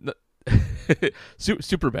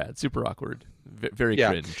 Super bad, super awkward, very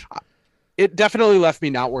cringe. It definitely left me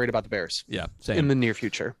not worried about the Bears. Yeah, same. In the near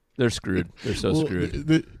future. They're screwed. They're so screwed.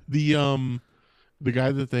 The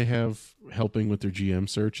guy that they have helping with their GM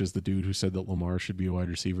search is the dude who said that Lamar should be a wide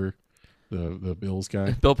receiver. The Bills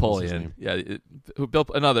guy, Bill Polian. Bill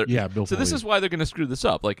Polian. So this is why they're going to screw this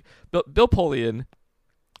up. Like Bill Polian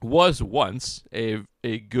was once a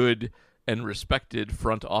good and respected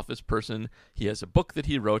front office person. He has a book that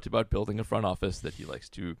he wrote about building a front office that he likes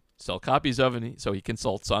to sell copies of, and so he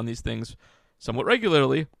consults on these things somewhat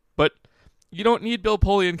regularly. But you don't need Bill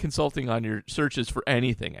Polian consulting on your searches for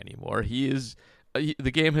anything anymore.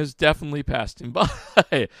 The game has definitely passed him by.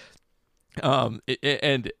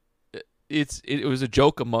 It was a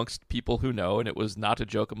joke amongst people who know, and it was not a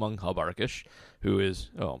joke among Hub Arkish, who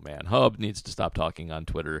is, oh man, Hub needs to stop talking on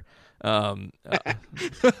Twitter. Rough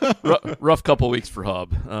couple weeks for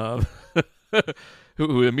Hub,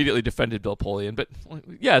 who immediately defended Bill Polian. But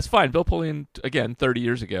yeah, it's fine. Bill Polian, again, 30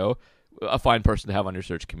 years ago, a fine person to have on your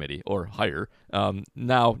search committee or hire.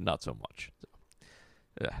 Now, not so much. So,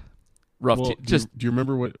 yeah. Rough. Well, do you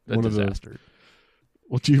remember what one disaster. of the?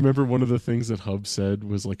 Well, do you remember one of the things that Hub said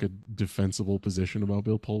was like a defensible position about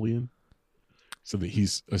Bill Polian? So that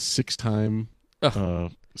he's a six-time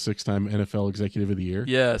NFL Executive of the Year.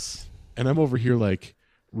 Yes. Uh, And I'm over here like,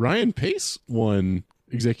 Ryan Pace won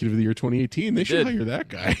Executive of the Year 2018. They should hire that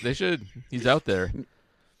guy. They should. He's out there.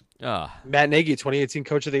 Matt Nagy, 2018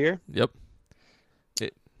 Coach of the Year. Yep.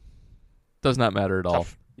 It does not matter at all.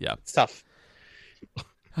 Yeah. It's tough.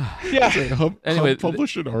 Yeah. Hub Anyway,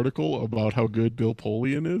 published an article about how good Bill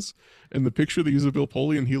Polian is, and the picture they use of Bill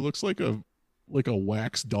Polian, he looks like a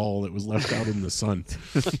wax doll that was left out in the sun.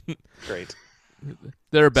 Great.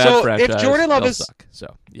 They're a bad franchise. If Jordan Love They'll suck.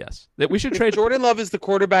 So yes, we should trade. Jordan Love is the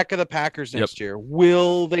quarterback of the Packers next year.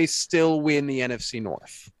 Will they still win the NFC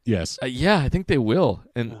North? Yes. Yeah, I think they will.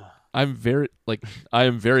 And I am very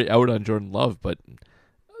out on Jordan Love, but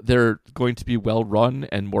they're going to be well run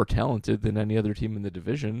and more talented than any other team in the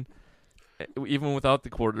division. Even without the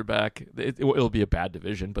quarterback, it'll be a bad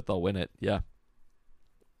division, but they'll win it. Yeah.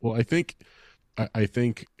 Well, I think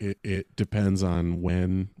it depends on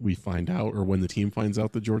when we find out, or when the team finds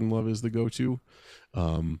out that Jordan Love is the go-to.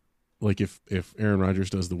 Like if Aaron Rodgers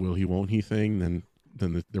does the will he won't he thing, then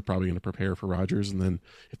they're probably going to prepare for Rodgers, and then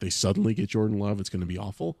if they suddenly get Jordan Love, it's going to be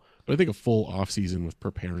awful. But I think a full offseason with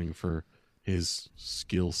preparing for his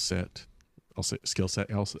skill set. I'll say skill set.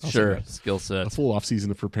 Sure, skill set. A full offseason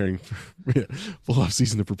of preparing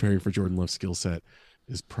for Jordan Love's skill set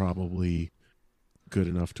is probably good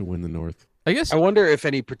enough to win the North. I wonder if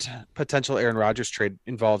any potential Aaron Rodgers trade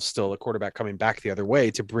involves still a quarterback coming back the other way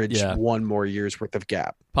to bridge one more year's worth of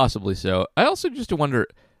gap. Possibly so. I also just wonder,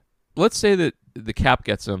 let's say that the cap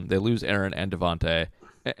gets them, they lose Aaron and Devontae,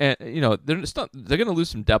 and they're going to lose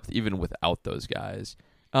some depth even without those guys.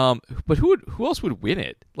 But who else would win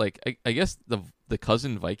it? Like I guess the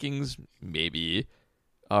cousin Vikings maybe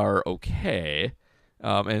are okay,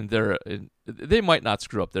 and they might not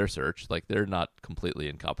screw up their search. Like they're not completely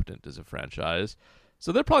incompetent as a franchise,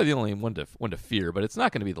 so they're probably the only one to fear. But it's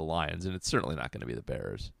not going to be the Lions, and it's certainly not going to be the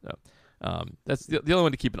Bears. So, that's the only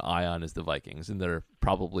one to keep an eye on is the Vikings, and their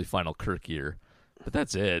probably final Kirk year. But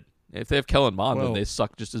that's it. If they have Kellen Mond, then they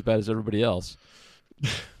suck just as bad as everybody else.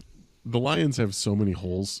 The Lions have so many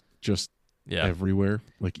holes just everywhere,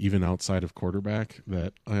 like even outside of quarterback,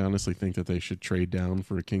 that I honestly think that they should trade down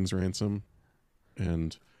for a king's ransom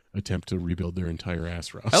and attempt to rebuild their entire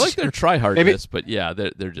ass roster. I like their try-hardness, but yeah,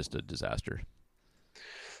 they're just a disaster.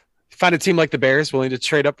 Find a team like the Bears willing to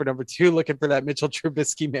trade up for number 2, looking for that Mitchell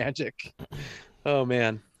Trubisky magic. Oh,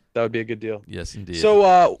 man. That would be a good deal. Yes, indeed.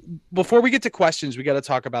 So before we get to questions, we got to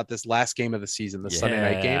talk about this last game of the season, the Sunday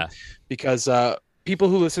night game, because people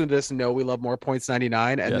who listen to this know we love More Points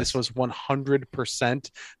 99, and this was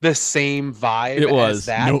 100% the same vibe as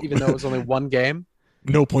that, even though it was only one game.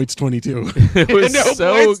 No Points 22. It was No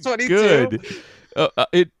so Points 22. good.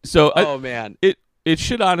 Man. it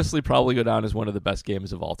should honestly probably go down as one of the best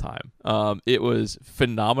games of all time. It was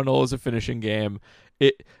phenomenal as a finishing game.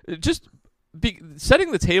 It just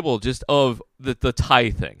setting the table just of the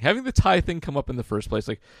tie thing, having the tie thing come up in the first place.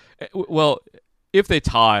 Like, well, if they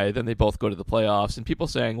tie, then they both go to the playoffs, and people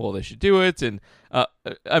saying, well, they should do it. And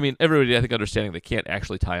I mean, everybody, I think, understanding they can't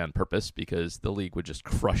actually tie on purpose because the league would just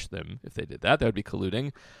crush them if they did that. That would be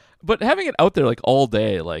colluding. But having it out there like all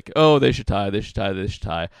day, like, oh, they should tie, they should tie, they should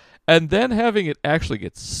tie, and then having it actually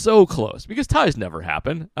get so close, because ties never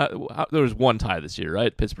happen. There was one tie this year,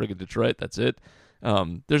 right? Pittsburgh and Detroit, that's it.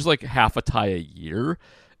 There's like half a tie a year.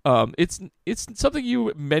 It's something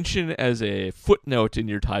you mention as a footnote in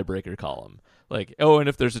your tiebreaker column. Like, oh, and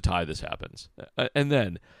if there's a tie, this happens. And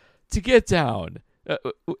then to get down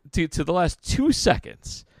to the last 2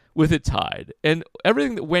 seconds with it tied and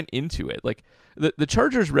everything that went into it, like the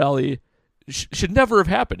Chargers rally should never have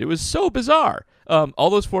happened. It was so bizarre. All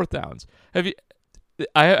those fourth downs.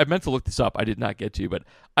 I meant to look this up. I did not get to, but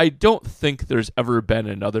I don't think there's ever been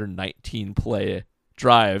another 19-play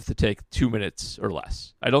drive to take 2 minutes or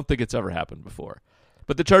less. I don't think it's ever happened before.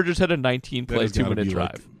 But the Chargers had a 19-play 2-minute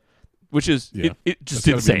drive. Which is it just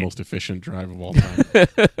insane. Be the most efficient drive of all time.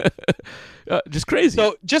 Just crazy.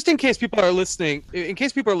 So, just in case people are listening,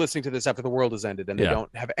 to this after the world has ended and they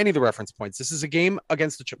don't have any of the reference points, this is a game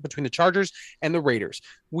between the Chargers and the Raiders.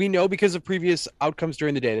 We know because of previous outcomes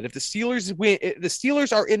during the day that if the Steelers win, the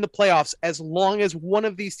Steelers are in the playoffs as long as one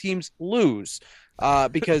of these teams lose.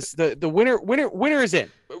 Because the winner is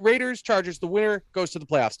in. Raiders, Chargers, the winner goes to the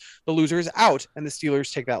playoffs. The loser is out, and the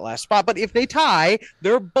Steelers take that last spot. But if they tie,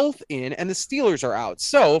 they're both in, and the Steelers are out.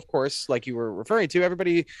 So, of course, like you were referring to,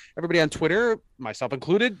 everybody on Twitter, myself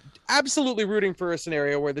included, absolutely rooting for a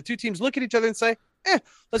scenario where the two teams look at each other and say,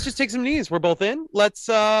 let's just take some knees. We're both in. Let's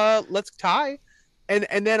tie.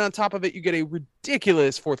 And then on top of it, you get a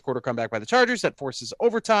ridiculous fourth quarter comeback by the Chargers that forces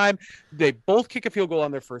overtime. They both kick a field goal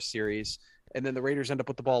on their first series. And then the Raiders end up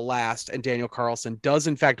with the ball last, and Daniel Carlson does,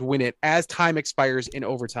 in fact, win it as time expires in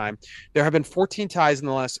overtime. There have been 14 ties in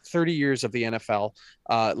the last 30 years of the NFL.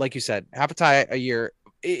 Like you said, half a tie a year.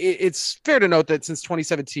 It's fair to note that since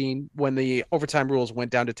 2017, when the overtime rules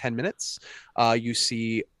went down to 10 minutes, you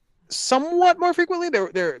see somewhat more frequently.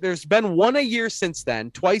 There's been one a year since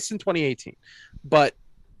then, twice in 2018. But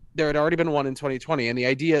there had already been one in 2020 and the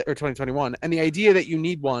idea, or 2021, and the idea that you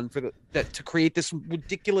need one to create this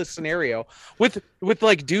ridiculous scenario with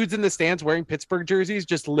like dudes in the stands wearing Pittsburgh jerseys,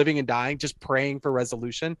 just living and dying, just praying for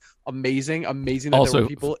resolution. Amazing that also, there were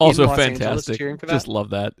people also in Los fantastic. Angeles cheering for that. Just love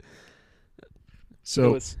that.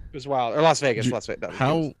 So it was wild. Or Las Vegas.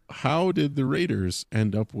 How did the Raiders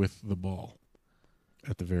end up with the ball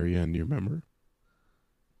at the very end? Do you remember?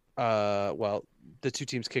 Well, the two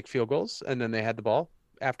teams kicked field goals and then they had the ball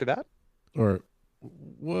after that. Or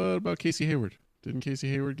what about Casey Hayward? Didn't Casey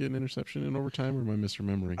Hayward get an interception in overtime, or am I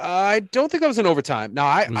misremembering? I don't think that was in overtime.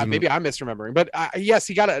 No, maybe I'm misremembering. But yes,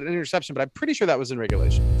 he got an interception, but I'm pretty sure that was in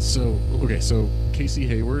regulation. So Casey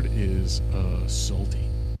Hayward is salty,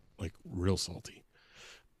 like real salty.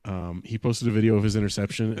 He posted a video of his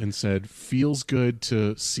interception and said, "Feels good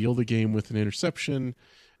to seal the game with an interception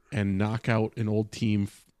and knock out an old team,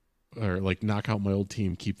 or like knock out my old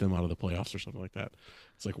team, keep them out of the playoffs," or something like that.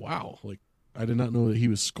 It's like, wow, like I did not know that he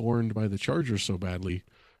was scorned by the Chargers so badly.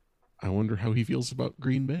 I wonder how he feels about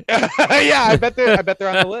Green Bay. Yeah, I bet they're on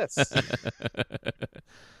the list.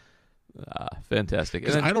 Fantastic.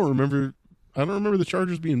 Because I don't remember the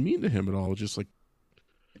Chargers being mean to him at all. Just like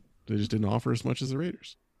they just didn't offer as much as the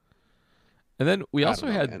Raiders. And then we also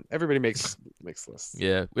had man. Everybody makes lists.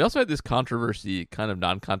 Yeah, we also had this controversy, kind of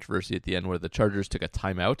non-controversy at the end, where the Chargers took a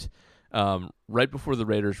timeout right before the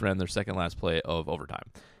Raiders ran their second last play of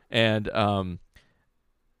overtime. And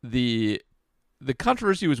the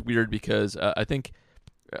controversy was weird because I think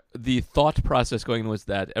the thought process going was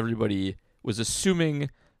that everybody was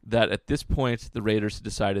assuming that at this point the Raiders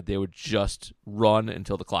decided they would just run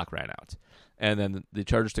until the clock ran out. And then the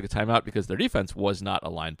Chargers took a timeout because their defense was not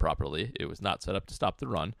aligned properly. It was not set up to stop the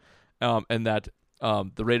run. And that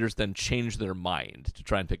the Raiders then changed their mind to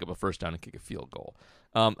try and pick up a first down and kick a field goal.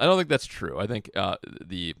 I don't think that's true. I think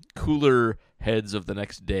the cooler heads of the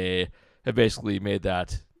next day have basically made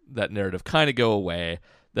that narrative kind of go away,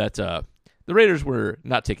 that the Raiders were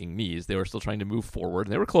not taking knees. They were still trying to move forward,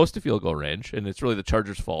 and they were close to field goal range, and it's really the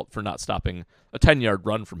Chargers' fault for not stopping a 10-yard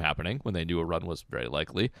run from happening when they knew a run was very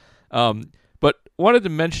likely. But wanted to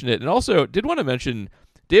mention it, and also did want to mention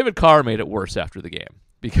David Carr made it worse after the game,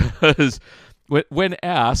 because when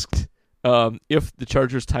asked if the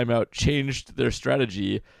Chargers timeout changed their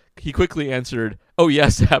strategy, he quickly answered, "Oh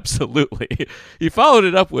yes, absolutely." He followed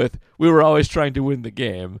it up with, "We were always trying to win the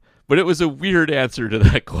game, but it was a weird answer to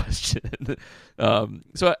that question.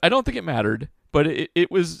 So I don't think it mattered, but it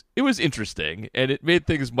was interesting, and it made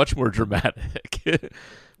things much more dramatic.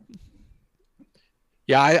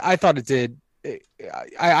 Yeah, I thought it did.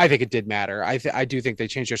 I think it did matter. I do think they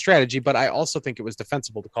changed their strategy, but I also think it was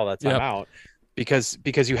defensible to call that timeout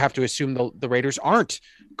because you have to assume the Raiders aren't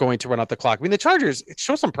going to run out the clock. I mean, the Chargers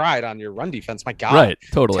show some pride on your run defense. My God, right?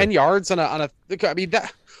 Totally. 10 yards on a. I mean,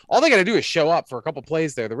 that all they got to do is show up for a couple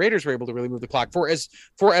plays there. The Raiders were able to really move the clock for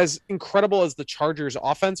as incredible as the Chargers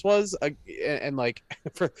offense was, and like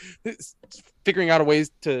for figuring out a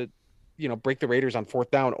ways to break the Raiders on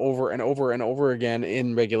fourth down over and over and over again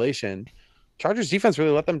in regulation. Chargers defense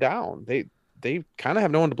really let them down. They kind of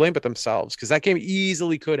have no one to blame but themselves, because that game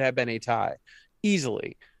easily could have been a tie.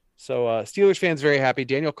 Easily. So Steelers fans very happy.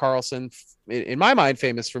 Daniel Carlson, in my mind,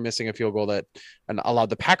 famous for missing a field goal that allowed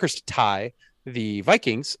the Packers to tie the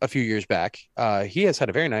Vikings a few years back. He has had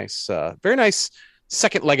a very nice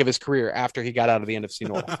second leg of his career after he got out of the NFC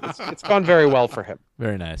North. It's gone very well for him.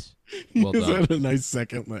 Very nice. Well done. Had a nice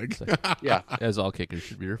second leg. Yeah, as all kickers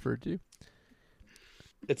should be referred to.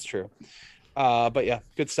 It's true. But yeah,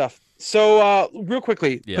 good stuff. So real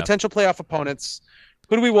quickly, potential playoff opponents.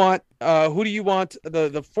 Who do we want? Who do you want?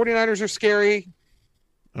 The 49ers are scary.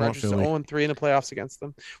 Rodgers 0-3 in the playoffs against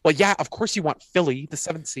them. Well, yeah, of course you want Philly, the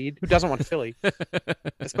 7th seed. Who doesn't want Philly?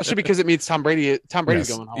 Especially because it means Tom Brady's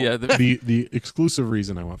going home. Yeah, the exclusive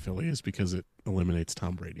reason I want Philly is because it eliminates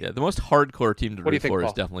Tom Brady. Yeah, the most hardcore team to root for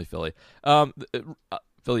is definitely Philly.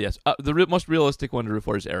 Philly, yes. The most realistic one to root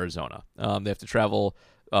for is Arizona. They have to travel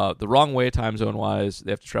the wrong way time zone wise.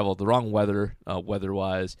 They have to travel the wrong weather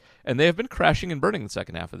wise, and they have been crashing and burning the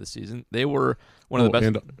second half of the season. They were one of the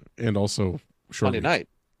best, and also short Monday week. night.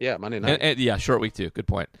 Yeah, Monday night. And short week too. Good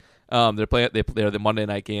point. They're the Monday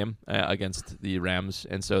night game against the Rams,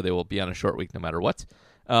 and so they will be on a short week no matter what.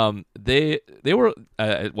 They were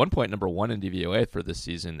at one point number 1 in DVOA for this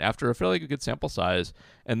season after a fairly good sample size,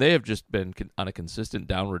 and they have just been on a consistent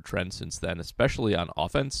downward trend since then, especially on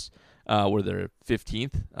offense, where they're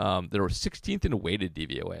 15th. They were 16th in weighted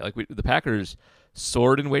DVOA. The Packers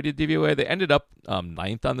soared in weighted DVOA. They ended up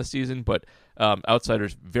 9th on the season, but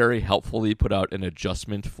Outsiders very helpfully put out an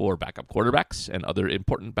adjustment for backup quarterbacks and other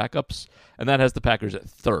important backups, and that has the Packers at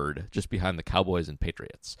 3rd, just behind the Cowboys and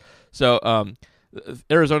Patriots. So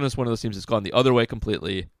Arizona is one of those teams that's gone the other way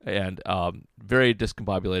completely, and very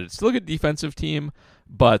discombobulated. Still a good defensive team,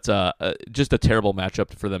 but just a terrible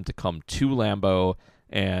matchup for them to come to Lambeau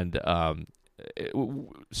and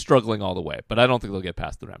struggling all the way. But I don't think they'll get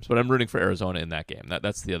past the Rams. But I'm rooting for Arizona in that game.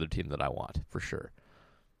 That's the other team that I want for sure.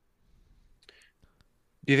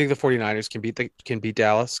 Do you think the 49ers can beat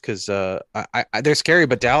Dallas? Because they're scary,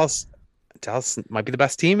 but Dallas might be the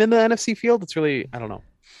best team in the NFC field. It's really, I don't know.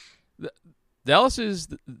 Dallas is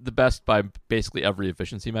the best by basically every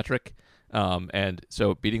efficiency metric, and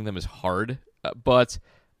so beating them is hard. But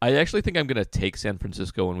I actually think I'm going to take San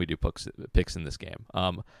Francisco when we do picks in this game.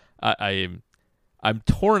 I'm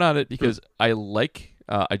torn on it because I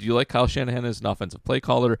do like Kyle Shanahan as an offensive play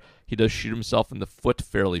caller. He does shoot himself in the foot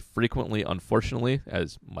fairly frequently, unfortunately,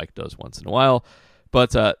 as Mike does once in a while.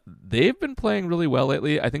 But they've been playing really well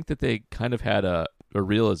lately. I think that they kind of had a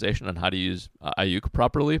realization on how to use Ayuk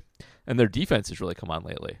properly, and their defense has really come on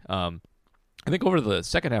lately. I think over the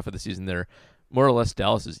second half of the season, they're more or less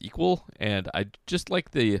Dallas is equal, and I just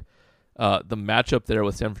like the matchup there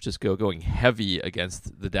with San Francisco going heavy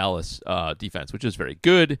against the Dallas defense, which is very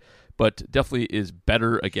good, but definitely is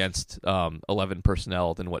better against 11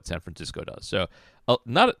 personnel than what San Francisco does. So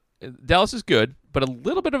Dallas is good, but a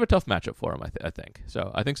little bit of a tough matchup for them, I think.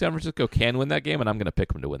 So I think San Francisco can win that game, and I'm going to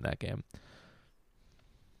pick them to win that game.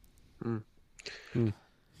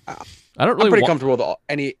 I don't really. I'm pretty comfortable with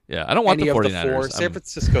any. Yeah, I don't want the 49ers. Of the 4. San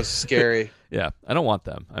Francisco's scary. Yeah, I don't want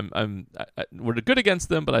them. We're good against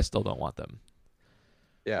them, but I still don't want them.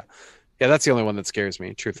 Yeah, that's the only one that scares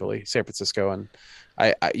me, truthfully. San Francisco, and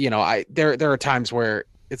there are times where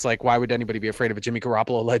it's like, why would anybody be afraid of a Jimmy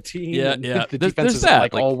Garoppolo-led team? Yeah. The defense isn't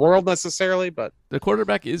like all world necessarily, but the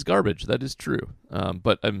quarterback is garbage. That is true.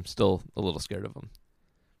 But I'm still a little scared of them.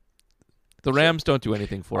 The Rams don't do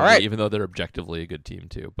anything for me, even though they're objectively a good team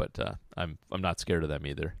too. But I'm not scared of them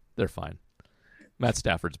either. They're fine. Matt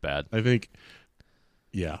Stafford's bad. I think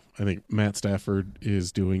Matt Stafford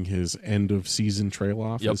is doing his end of season trail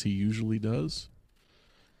off as he usually does.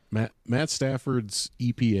 Matt Stafford's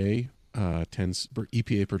EPA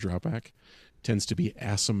EPA per dropback tends to be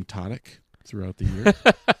asymptotic throughout the year.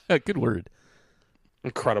 Good word.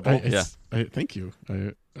 Incredible. Thank you.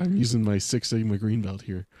 I'm using my 6 Sigma green belt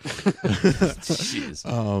here. Jeez.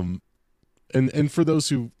 And for those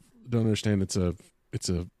who don't understand, it's a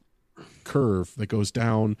curve that goes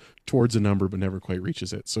down towards a number but never quite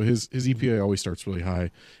reaches it. So his EPA always starts really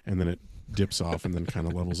high and then it dips off and then kind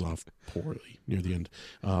of levels off poorly near the end.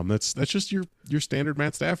 That's just your standard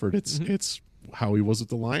Matt Stafford. It's how he was with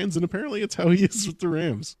the Lions, and apparently it's how he is with the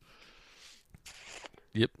Rams.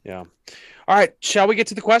 Yep. Yeah. All right. Shall we get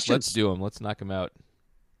to the questions? Let's do them. Let's knock them out.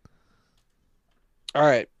 All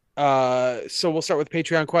right. So we'll start with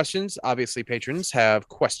Patreon questions. Obviously, patrons have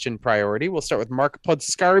question priority. We'll start with Mark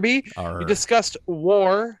Podscarby. We discussed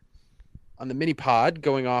war on the mini pod,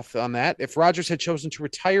 going off on that. If Rodgers had chosen to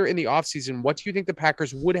retire in the offseason, what do you think the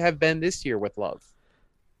Packers would have been this year with Love?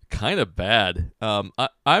 Kind of bad. I'm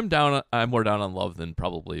more down on Love than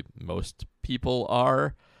probably most people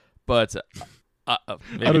are, but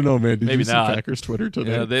maybe, I don't know, man. Did maybe you see not. Packers Twitter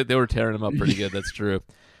today? Yeah, they were tearing him up pretty good. That's true.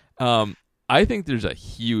 I think there's a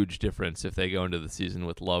huge difference if they go into the season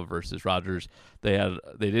with Love versus Rodgers. They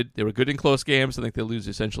were good in close games. I think they lose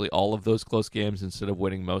essentially all of those close games instead of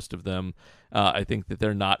winning most of them. I think that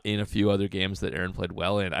they're not in a few other games that Aaron played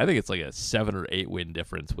well in. I think it's like a 7 or 8 win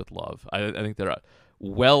difference with Love. I think they're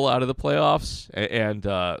well out of the playoffs and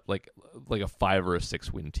like a 5 or a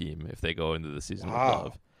 6 win team if they go into the season with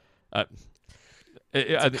Love.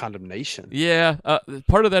 It's a condemnation. Yeah,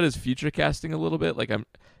 part of that is future casting a little bit. Like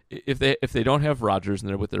if they don't have Rodgers and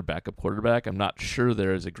they're with their backup quarterback, I'm not sure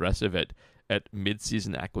they're as aggressive at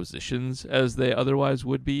midseason acquisitions as they otherwise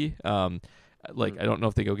would be. I don't know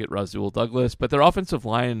if they go get Rasul Douglas, but their offensive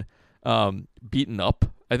line beaten up,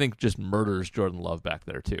 I think, just murders Jordan Love back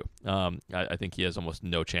there too. I think he has almost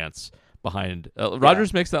no chance behind.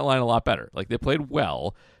 Rodgers makes that line a lot better. Like, they played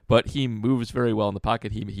well, but he moves very well in the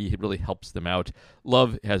pocket. He really helps them out.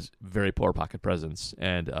 Love has very poor pocket presence,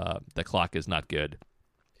 and the clock is not good.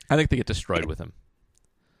 I think they get destroyed with him.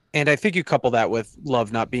 And I think you couple that with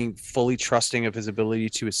Love not being fully trusting of his ability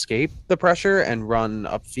to escape the pressure and run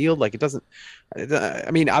upfield. Like, it doesn't,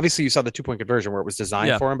 I mean, obviously you saw the 2-point conversion where it was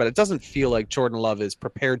designed for him, but it doesn't feel like Jordan Love is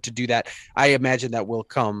prepared to do that. I imagine that will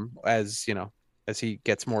come as he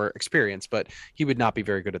gets more experience, but he would not be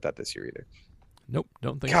very good at that this year either. Nope,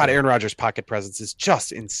 don't think God, so. Aaron Rodgers' pocket presence is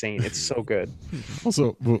just insane. It's so good.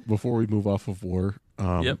 Also, before we move off of war,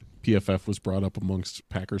 PFF was brought up amongst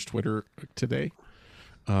Packers Twitter today.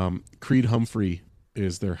 Creed Humphrey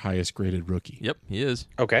is their highest graded rookie. Yep, he is.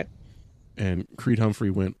 Okay. And Creed Humphrey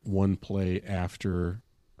went one play after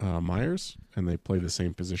Myers, and they play the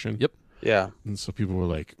same position. Yep. Yeah. And so people were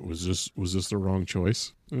like, was this the wrong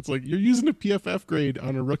choice? And it's like, you're using a PFF grade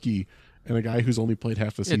on a rookie and a guy who's only played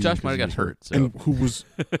half the season. Yeah, Josh might have got hurt. So. And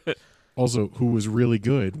who was really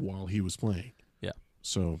good while he was playing. Yeah.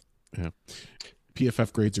 So, yeah.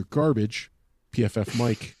 PFF grades are garbage. PFF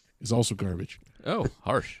Mike is also garbage. Oh,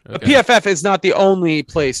 harsh. Okay. PFF is not the only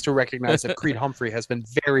place to recognize that Creed Humphrey has been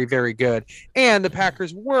very, very good. And the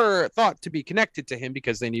Packers were thought to be connected to him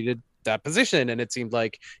because they needed that position, and it seemed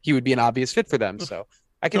like he would be an obvious fit for them. So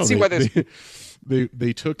I can see why there's...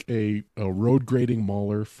 They took a road grading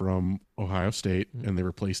mauler from Ohio State, and they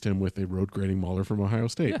replaced him with a road grading mauler from Ohio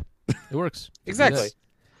State. Yeah, it works. Exactly. Yes.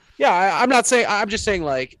 Yeah, I'm just saying,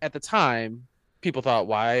 like, at the time, people thought,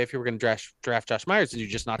 why, if you were going to draft Josh Myers, did you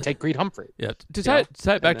just not take Creed Humphrey? Yeah. To tie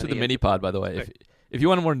it back to the mini pod, by the way, if you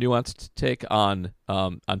want a more nuanced take on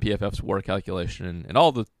PFF's war calculation and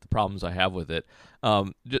all the problems I have with it,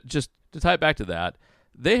 just to tie it back to that,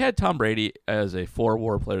 they had Tom Brady as a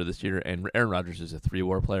 4-WAR player this year, and Aaron Rodgers as a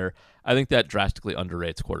 3-WAR player. I think that drastically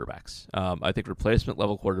underrates quarterbacks. I think replacement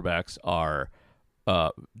level quarterbacks are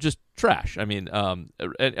just trash. I mean,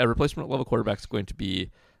 a replacement level quarterback is going to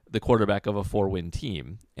be the quarterback of a 4-win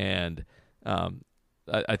team, and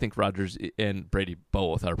I think Rodgers and Brady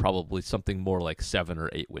both are probably something more like 7 or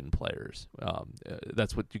 8 win players.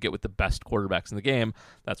 That's what you get with the best quarterbacks in the game.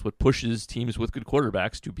 That's what pushes teams with good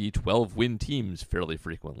quarterbacks to be 12-win teams fairly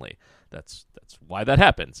frequently. That's why that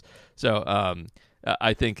happens. So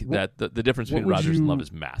I think that the difference between Rodgers and Love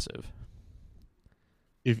is massive.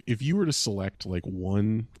 If you were to select like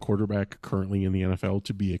one quarterback currently in the NFL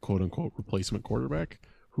to be a quote unquote replacement quarterback,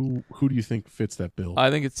 who do you think fits that bill? I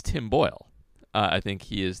think it's Tim Boyle. I think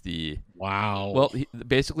he is the Well,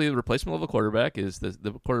 basically, the replacement level quarterback is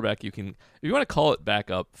the quarterback you can, if you want to call it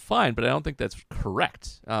backup, fine, but I don't think that's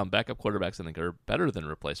correct. Backup quarterbacks, I think, are better than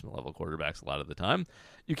replacement level quarterbacks a lot of the time.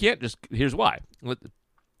 You can't just. Here's why.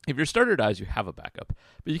 If your starter dies, you have a backup,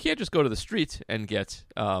 but you can't just go to the street and get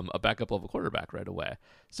a backup level quarterback right away.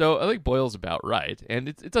 So I think Boyle's about right, and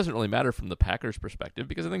it doesn't really matter from the Packers' perspective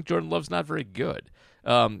because I think Jordan Love's not very good.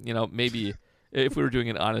 Maybe if we were doing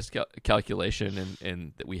an honest calculation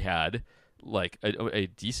and that we had like a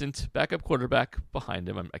decent backup quarterback behind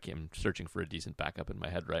him, I'm searching for a decent backup in my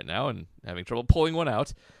head right now and having trouble pulling one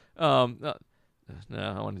out. No,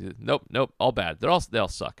 I want to do. Nope. All bad. They all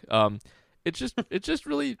suck. It's just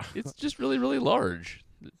really really large.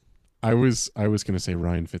 I was going to say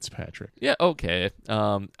Ryan Fitzpatrick. Yeah. Okay.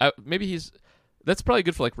 Maybe that's probably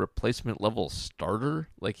good for like replacement level starter.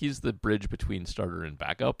 Like he's the bridge between starter and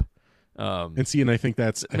backup. And I think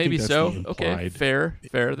that's maybe that's so. the Okay. implied- Fair.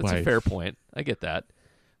 That's a fair point. I get that.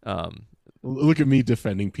 Look at me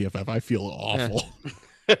defending PFF. I feel awful.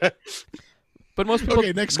 But most people,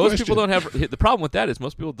 Okay, next most question. people don't have. The problem with that is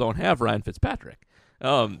most people don't have Ryan Fitzpatrick.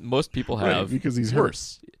 Most people Right, have because he's hurt.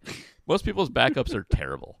 worse. Most people's backups are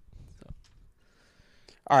terrible.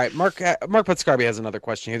 All right, Mark Putscarby has another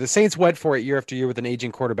question here. The Saints went for it year after year with an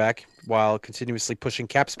aging quarterback while continuously pushing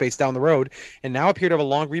cap space down the road, and now appear to have a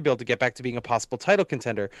long rebuild to get back to being a possible title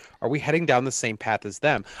contender. Are we heading down the same path as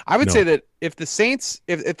them? I would No. say that if the Saints,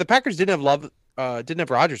 if the Packers didn't have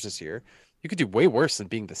Rodgers this year, you could do way worse than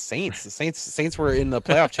being the Saints. The Saints were in the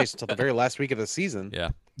playoff chase until the very last week of the season.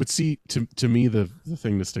 Yeah. But see, to me, the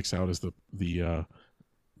thing that sticks out is the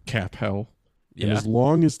cap hell. And Yeah. as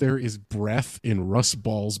long as there is breath in Russ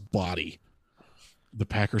Ball's body, the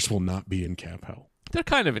Packers will not be in cap hell. They're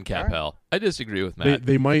kind of in cap All right. hell. I disagree with They, Matt.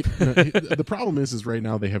 they might. The problem is right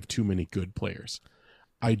now they have too many good players.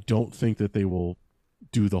 I don't think that they will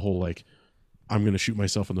do the whole like I'm going to shoot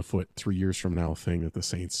myself in the foot 3 years from now thing that the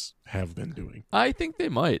Saints have been doing. I think they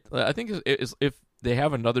might. I think if they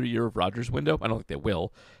have another year of Rodgers window, I don't think they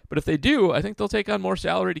will. But if they do, I think they'll take on more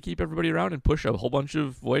salary to keep everybody around and push a whole bunch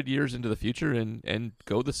of void years into the future and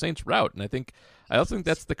go the Saints route. And I also think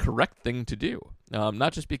that's the correct thing to do.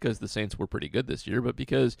 Not just because the Saints were pretty good this year, but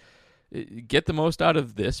because get the most out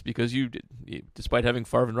of this because you despite having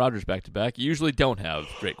Favre and Rodgers back to back, you usually don't have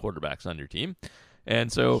great quarterbacks on your team.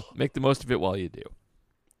 And so make the most of it while you do.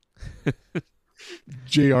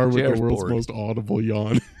 JR with JR's the world's bored. most audible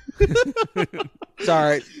yawn.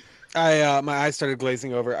 Sorry, my eyes started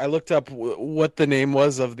glazing over. I looked up what the name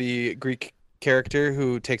was of the Greek character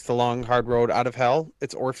who takes the long, hard road out of hell.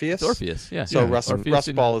 It's Orpheus. It's Orpheus, yeah. So Yeah, Russ Orpheus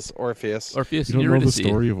and- Ball is Orpheus. Orpheus You and don't know the Eurydice.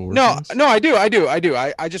 story of No, Orpheus? no, I do.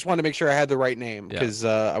 I just wanted to make sure I had the right name Yeah. because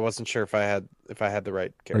I wasn't sure if I had the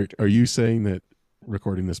right character. Are you saying that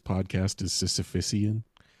recording this podcast is Sisyphusian?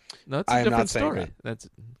 No, that's I a am not different saying story. that. That's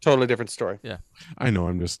Totally different story. I know.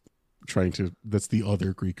 I'm just trying to. That's the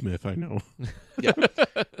other Greek myth. I know.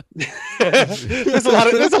 There's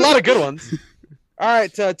a lot of good ones. All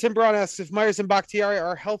right, Tim Braun asks if Myers and Bakhtiari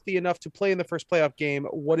are healthy enough to play in the first playoff game.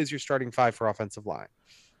 What is your starting five for offensive line?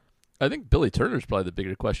 I think Billy Turner's probably the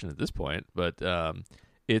bigger question at this point, but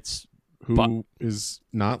it's Who is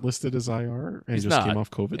not listed as IR and He's just not. came off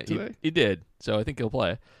COVID today? He did, so I think he'll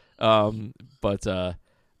play. But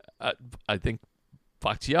I think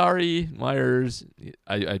Bakhtiari, Myers.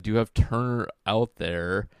 I do have Turner out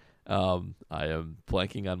there. I am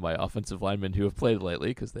blanking on my offensive linemen who have played lately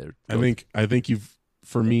because they're. I think you've.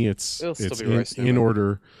 For me, it's It'll still be in, Royce in Newman.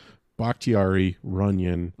 order: Bakhtiari,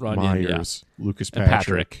 Runyon, Myers, Lucas and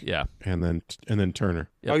Patrick, yeah. and then Turner.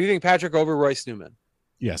 Yep. Oh, you think Patrick over Royce Newman?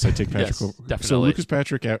 Yes, I take Patrick Yes, over. So definitely. Lucas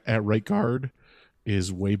Patrick at right guard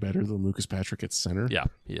is way better than Lucas Patrick at center. Yeah,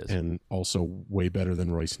 he is. And also way better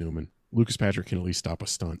than Royce Newman. Lucas Patrick can at least stop a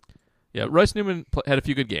stunt. Yeah, Royce Newman had a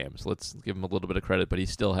few good games. Let's give him a little bit of credit, but he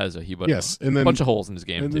still has a Yes, and then bunch of holes in his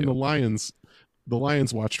game and too. then the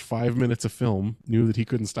Lions watched 5 minutes of film, knew that he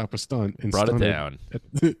couldn't stop a stunt, and Brought it stunted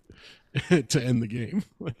down. to end the game.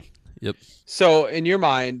 Yep. So in your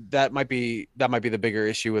mind, that might be the bigger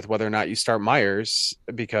issue with whether or not you start Myers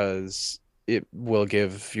because it will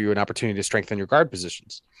give you an opportunity to strengthen your guard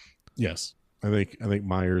positions. Yes, I think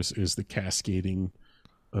Myers is the cascading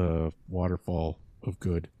waterfall of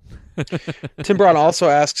good. Tim Braun also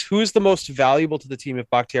asks, who is the most valuable to the team if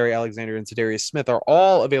Bakhtiari, Alexander, and Za'Darius Smith are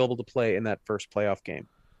all available to play in that first playoff game?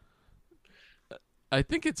 I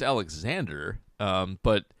think it's Alexander,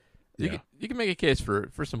 but Yeah. you can make a case for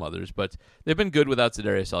some others, but they've been good without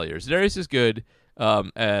Za'Darius all year. Za'Darius is good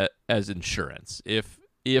as insurance.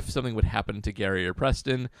 If something would happen to Gary or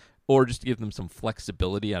Preston, or just to give them some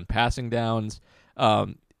flexibility on passing downs,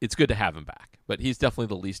 it's good to have him back. But he's definitely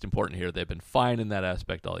the least important here. They've been fine in that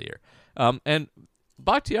aspect all year. And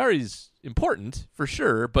Bakhtiari's important for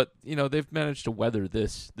sure, but they've managed to weather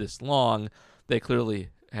this long. They clearly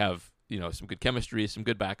have some good chemistry, some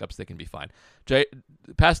good backups. They can be fine.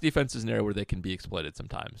 Pass defense is an area where they can be exploited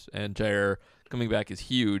sometimes, and Jair coming back is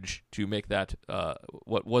huge to make that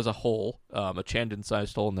what was a hole, a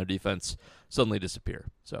Chandon-sized hole in their defense, suddenly disappear.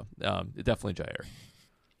 So definitely Jair.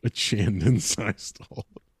 A Chandon-sized hole.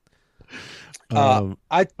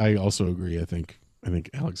 I I also agree. I think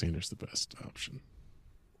Alexander's the best option.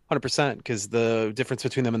 100%, because the difference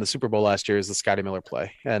between them and the Super Bowl last year is the Scotty Miller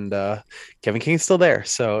play, and Kevin King is still there.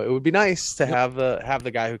 So it would be nice to have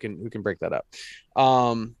the guy who can break that up.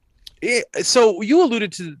 So you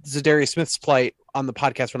alluded to Zadarius Smith's plight on the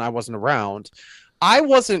podcast when I wasn't around. I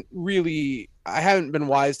haven't been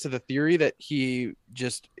wise to the theory that he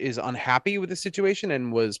just is unhappy with the situation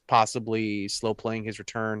and was possibly slow playing his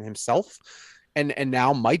return himself, and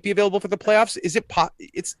now might be available for the playoffs. Is it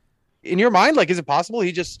it's in your mind? Like, is it possible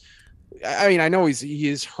he just, I mean, I know he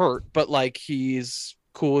is hurt, but like he's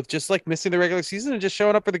cool with just like missing the regular season and just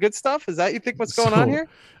showing up for the good stuff? Is that you think what's going on here?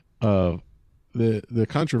 The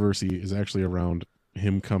controversy is actually around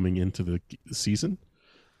him coming into the season,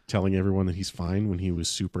 telling everyone that he's fine when he was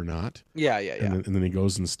super not. Yeah. And then he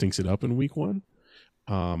goes and stinks it up in week 1.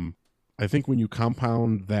 I think when you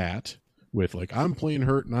compound that with like, I'm playing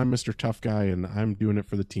hurt and I'm Mr. Tough Guy and I'm doing it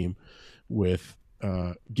for the team, with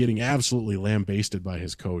getting absolutely lambasted by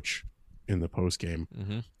his coach in the post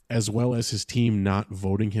game, as well as his team not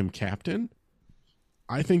voting him captain,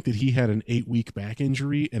 I think that he had an 8-week back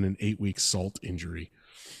injury and an 8-week salt injury.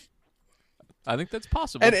 I think that's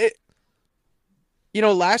possible.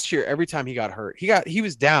 And last year, every time he got hurt, he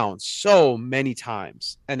was down so many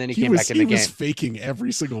times, and then he came back in the game. He was faking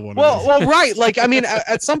every single one. Well, right. Like, I mean,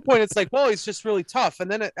 at some point, it's like, well, he's just really tough,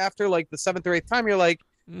 and then after like the 7th or 8th time, you're like,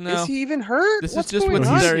 no, is he even hurt? This What's is just what going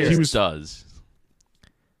on here? Zadarius does.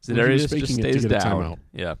 Zadarius just stays down.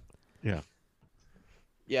 Yeah.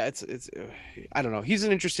 It's I don't know. He's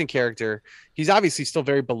an interesting character. He's obviously still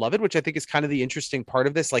very beloved, which I think is kind of the interesting part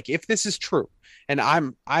of this. Like, if this is true, and I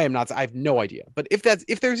am not, I have no idea, but if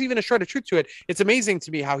there's even a shred of truth to it, it's amazing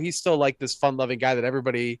to me how he's still like this fun-loving guy that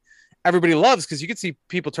everybody loves, because you can see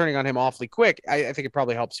people turning on him awfully quick. I think it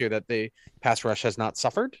probably helps here that the pass rush has not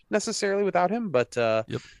suffered necessarily without him, but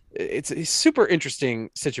it's a super interesting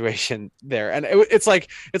situation there. And it's like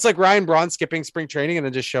Ryan Braun skipping spring training and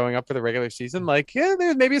then just showing up for the regular season. Like, yeah,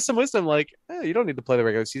 there's maybe some wisdom. Like, you don't need to play the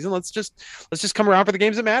regular season. Let's just come around for the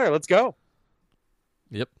games that matter. Let's go.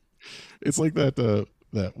 Yep. It's like that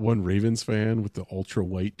one Ravens fan with the ultra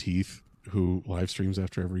white teeth who live streams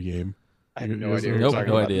after every game. I have no idea.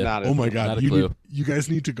 No idea. Oh my God. You guys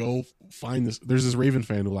need to go find this. There's this Raven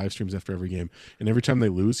fan who live streams after every game. And every time they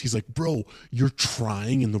lose, he's like, bro, you're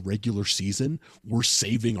trying in the regular season. We're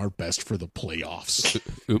saving our best for the playoffs.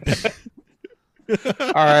 Oops.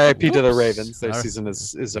 R.I.P. to the Ravens. Their season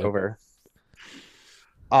is over.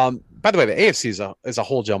 By the way, the AFC is a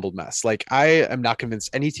whole jumbled mess. Like, I am not convinced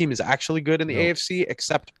any team is actually good in the AFC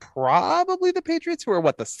except probably the Patriots, who are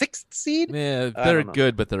the 6th seed. Yeah, they're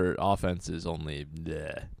good, but their offense is only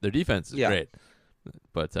bleh. Their defense is great,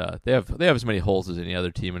 but they have as many holes as any other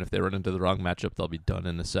team, and if they run into the wrong matchup, they'll be done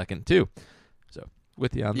in a second too. So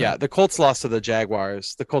with you on that. The Colts lost to the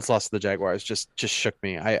Jaguars. Just shook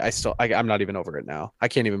me. I'm not even over it now. I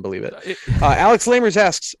can't even believe it. Alex Lamers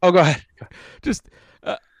asks, oh, go ahead. Just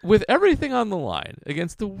with everything on the line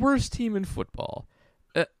against the worst team in football,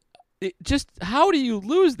 just how do you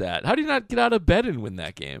lose that? How do you not get out of bed and win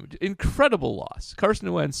that game? Incredible loss.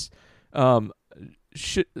 Carson Wentz.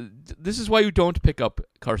 This is why you don't pick up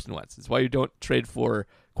Carson Wentz. It's why you don't trade for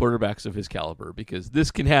quarterbacks of his caliber, because this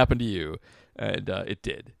can happen to you, and it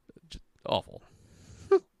did. Just awful.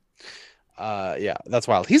 That's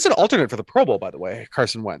wild. He's an alternate for the Pro Bowl, by the way,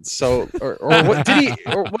 Carson Wentz. So, or what did he?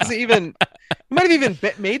 Or was it even? He might have even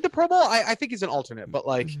made the Pro Bowl. I think he's an alternate, but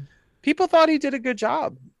like, people thought he did a good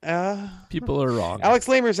job. People are wrong. Alex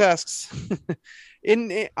Lamers asks,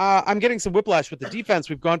 I'm getting some whiplash with the defense.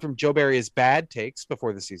 We've gone from Joe Barry's bad takes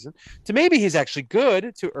before the season to maybe he's actually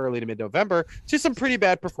good to early to mid-November to some pretty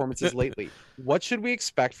bad performances lately. What should we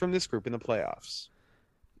expect from this group in the playoffs?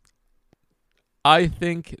 I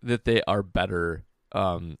think that they are better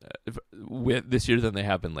with this year than they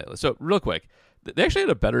have been lately. So real quick, they actually had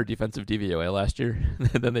a better defensive DVOA last year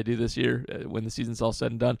than they do this year when the season's all said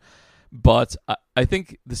and done. But I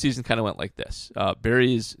think the season kind of went like this.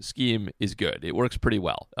 Barry's scheme is good. It works pretty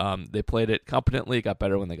well. They played it competently. It got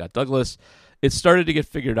better when they got Douglas. It started to get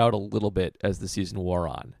figured out a little bit as the season wore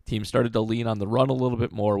on. Teams started to lean on the run a little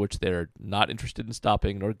bit more, which they're not interested in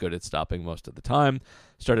stopping nor good at stopping most of the time.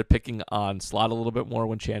 Started picking on slot a little bit more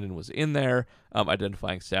when Shannon was in there,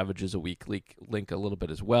 identifying Savage as a weak link a little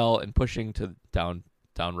bit as well, and pushing to down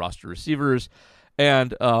roster receivers.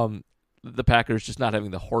 And the Packers just not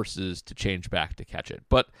having the horses to change back to catch it.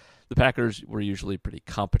 But the Packers were usually pretty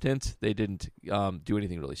competent. They didn't do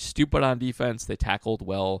anything really stupid on defense. They tackled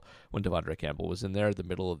well when Devondre Campbell was in there. The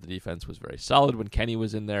middle of the defense was very solid. When Kenny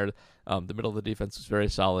was in there, the middle of the defense was very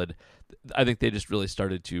solid. I think they just really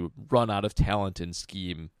started to run out of talent and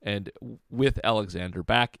scheme. And with Alexander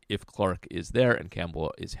back, if Clark is there and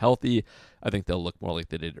Campbell is healthy, I think they'll look more like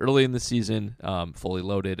they did early in the season, fully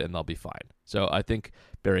loaded, and they'll be fine. So I think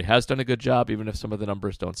Barry has done a good job, even if some of the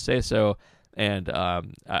numbers don't say so. And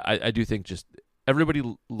I do think just everybody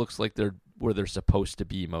looks like they're where they're supposed to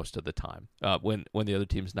be most of the time when the other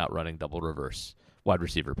team's not running double reverse wide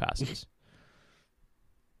receiver passes.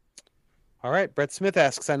 All right. Brett Smith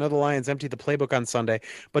asks, I know the Lions emptied the playbook on Sunday,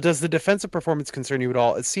 but does the defensive performance concern you at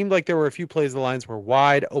all? It seemed like there were a few plays the Lions were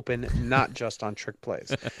wide open, not just on trick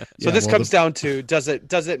plays. So this comes down to, does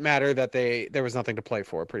it matter that there was nothing to play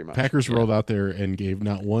for, pretty much? Packers rolled out there and gave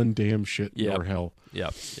not one damn shit nor hell. Yeah,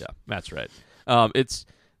 Matt's right.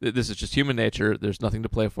 This is just human nature. There's nothing to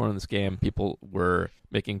play for in this game. People were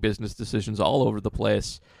making business decisions all over the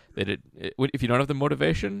place. If you don't have the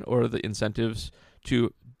motivation or the incentives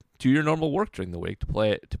to do your normal work during the week,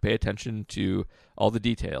 to pay attention to all the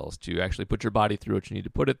details, to actually put your body through what you need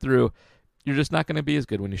to put it through, you're just not going to be as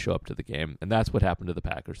good when you show up to the game. And that's what happened to the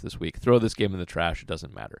Packers this week. Throw this game in the trash. It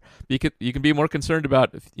doesn't matter. You can be more concerned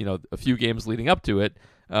about a few games leading up to it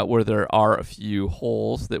where there are a few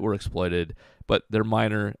holes that were exploited, but they're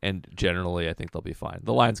minor, and generally I think they'll be fine.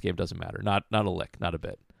 The Lions game doesn't matter. Not a lick, not a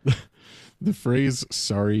bit. The phrase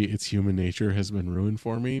 "sorry, it's human nature" has been ruined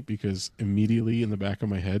for me because immediately in the back of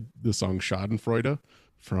my head, the song "Schadenfreude"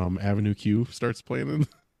 from Avenue Q starts playing.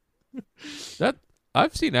 That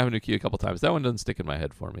I've seen Avenue Q a couple times. That one doesn't stick in my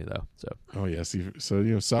head for me though. So. Oh yes,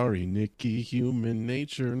 so sorry, Nicky, human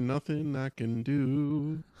nature, nothing I can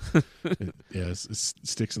do. it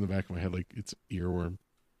sticks in the back of my head like it's earworm.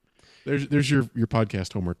 There's your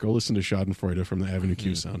podcast homework. Go listen to Schadenfreude from the Avenue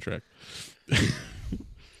Q soundtrack.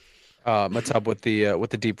 Matub with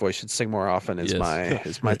the deep voice should sing more often is my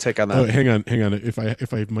take on that. Oh, hang on.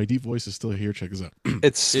 If my deep voice is still here, check this out.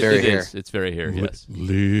 It's very here. It's very here. Yes.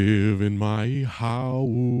 Live in my house.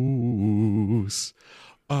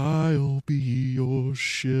 I'll be your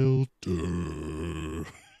shelter.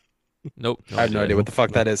 Nope. I have no idea what the fuck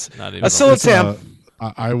that is. Not even. Asilatam.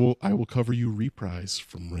 I will cover you reprise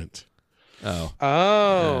from Rent. Oh.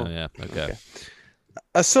 Yeah. Okay.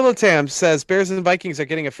 Asilatam says Bears and Vikings are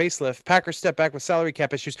getting a facelift. Packers step back with salary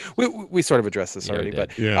cap issues. We sort of addressed this already,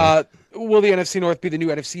 but will the NFC North be the new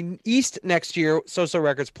NFC East next year? So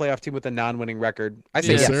Records playoff team with a non-winning record. I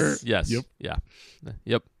say yes. Yes. Yep. Yeah.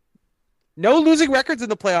 Yep. No losing records in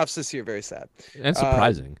the playoffs this year. Very sad and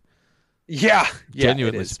surprising.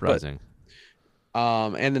 Genuinely surprising.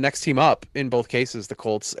 And the next team up in both cases, the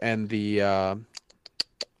Colts and the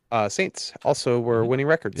Saints, also were winning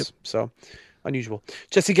records. Yep. So. Unusual.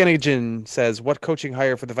 Jesse Gennigan says, what coaching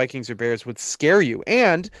hire for the Vikings or Bears would scare you?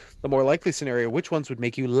 And the more likely scenario, which ones would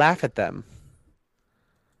make you laugh at them?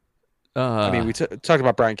 I mean, we talked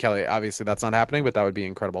about Brian Kelly. Obviously, that's not happening, but that would be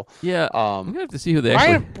incredible. Yeah. I'm going to have to see who they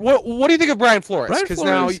Brian, actually... What do you think of Brian Flores? Brian Flores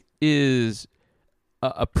now is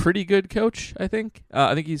a pretty good coach, I think.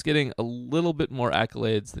 I think he's getting a little bit more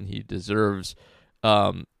accolades than he deserves,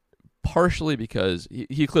 partially because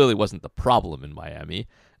he clearly wasn't the problem in Miami.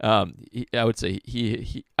 I would say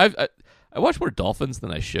I watch more Dolphins than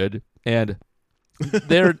I should, and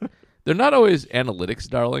they're not always analytics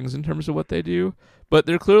darlings in terms of what they do, but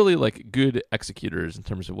they're clearly like good executors in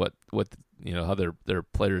terms of what how their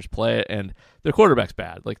players play, and their quarterback's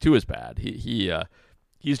bad. Like Tua's bad.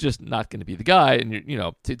 He's just not going to be the guy,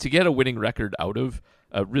 and to get a winning record out of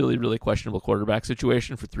a really really questionable quarterback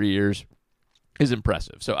situation for 3 years is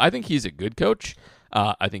impressive. So I think he's a good coach.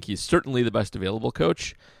 I think he's certainly the best available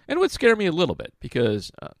coach, and it would scare me a little bit because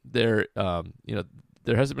there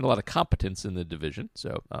hasn't been a lot of competence in the division.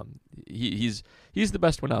 So he's the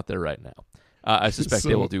best one out there right now. I suspect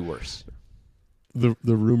they will do worse. The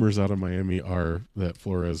rumors out of Miami are that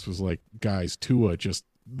Flores was like, guys, Tua just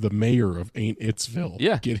the mayor of Ain't Itsville.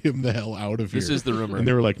 Yeah, get him the hell out of here. This is the rumor, and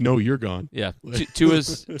they were like, no, you're gone. Yeah, Tua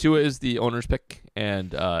is the owner's pick,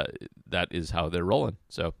 and that is how they're rolling.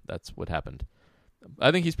 So that's what happened.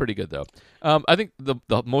 I think he's pretty good, though. I think the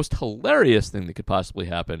most hilarious thing that could possibly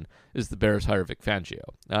happen is the Bears hire Vic Fangio.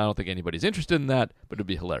 I don't think anybody's interested in that, but it'd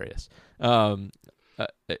be hilarious. And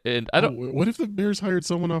I don't. What if the Bears hired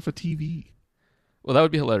someone off of TV? Well, that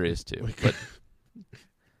would be hilarious too. But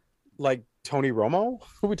like Tony Romo?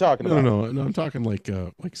 Who are we talking about? No. I'm talking like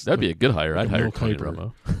that'd be a good hire. I'd hire Tony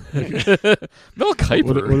Romo. Mel What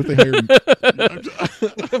Kiper. if they hired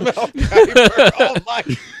Mel Kiper? Oh my!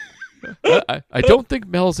 I don't think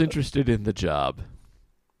Mel's interested in the job.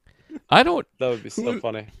 I don't. That would be so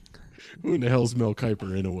funny. Who in the hell's Mel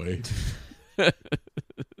Kiper in a way?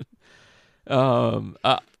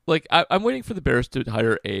 I'm waiting for the Bears to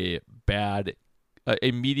hire a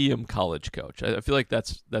medium college coach. I feel like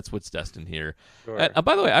that's what's destined here. Sure. And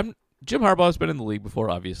by the way, Jim Harbaugh has been in the league before,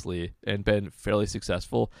 obviously, and been fairly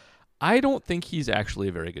successful. I don't think he's actually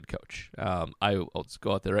a very good coach. I'll just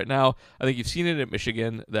go out there right now. I think you've seen it at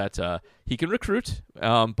Michigan that he can recruit,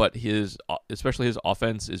 but especially his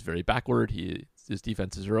offense is very backward. His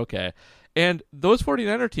defenses are okay. And those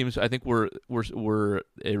 49er teams, I think, were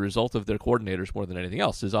a result of their coordinators more than anything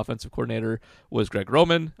else. His offensive coordinator was Greg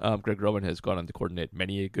Roman. Greg Roman has gone on to coordinate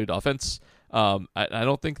many a good offense. I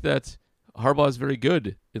don't think that Harbaugh is very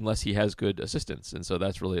good unless he has good assistants, and so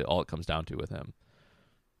that's really all it comes down to with him.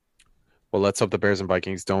 Well, let's hope the Bears and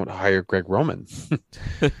Vikings don't hire Greg Roman.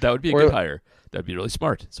 That would be a good hire. That'd be really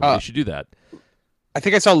smart. Somebody should do that. I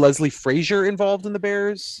think I saw Leslie Frazier involved in the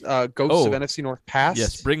Bears. Ghosts of NFC North past.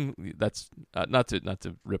 Yes, that's not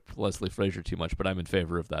to rip Leslie Frazier too much, but I'm in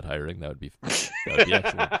favor of that hiring. That would be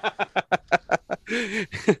excellent.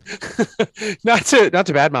 not to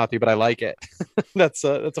badmouth you, but I like it. That's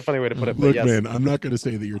a funny way to put it. Look, yes. man, I'm not going to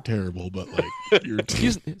say that you're terrible, but like you're.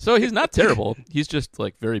 He's not terrible. He's just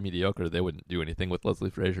like very mediocre. They wouldn't do anything with Leslie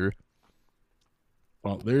Frazier.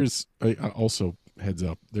 Well, I also heads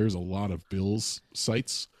up. There's a lot of Bills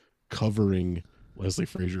sites covering Leslie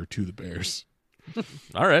Frazier to the Bears.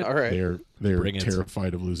 All right. They're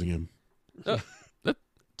terrified of losing him. That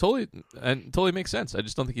totally makes sense. I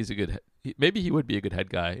just don't think he's a good. Maybe he would be a good head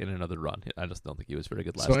guy in another run. I just don't think he was very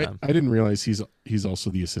good last time. I didn't realize he's also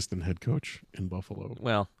the assistant head coach in Buffalo.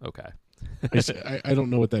 Well, okay. I don't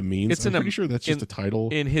know what that means. I'm pretty sure that's just a title.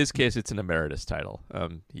 In his case, it's an emeritus title.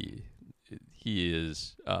 He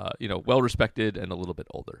is well respected and a little bit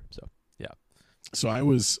older. So yeah. So I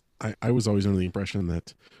was always under the impression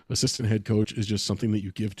that assistant head coach is just something that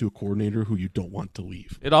you give to a coordinator who you don't want to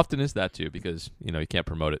leave. It often is that too, because you can't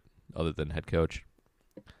promote it other than head coach.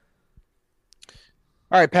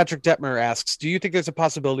 All right, Patrick Detmer asks, do you think there's a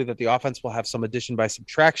possibility that the offense will have some addition by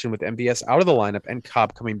subtraction with MVS out of the lineup and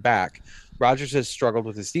Cobb coming back? Rodgers has struggled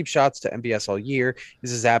with his deep shots to MVS all year.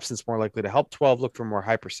 Is his absence more likely to help 12 look for more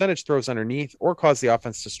high percentage throws underneath or cause the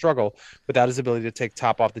offense to struggle without his ability to take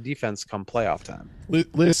top off the defense come playoff time?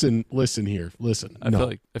 Listen here. Listen. I feel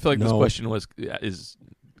like this question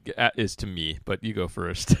is to me, but you go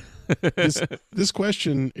first. This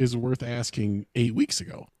question is worth asking 8 weeks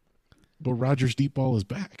ago. But Rodgers' deep ball is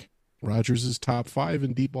back. Rodgers is top 5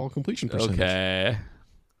 in deep ball completion percentage. Okay,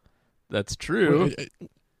 that's true.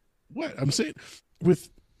 What I'm saying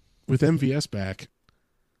with MVS back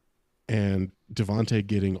and Devontae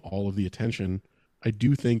getting all of the attention, I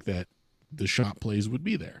do think that the shot plays would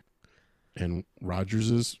be there, and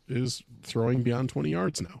Rodgers is throwing beyond 20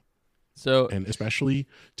 yards now. So, and especially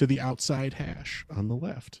to the outside hash on the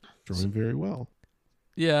left, throwing very well.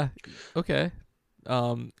 Yeah. Okay.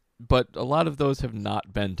 But a lot of those have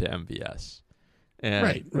not been to MVS. And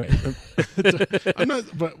right. I'm not.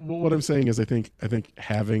 But what I'm saying is, I think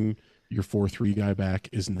having your 4-3 guy back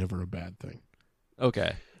is never a bad thing.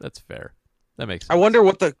 Okay, that's fair. That makes sense. I wonder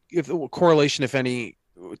what the correlation, if any,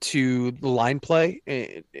 to the line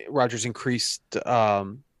play. Rodgers increased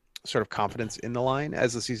sort of confidence in the line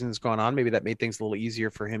as the season has gone on. Maybe that made things a little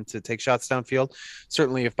easier for him to take shots downfield.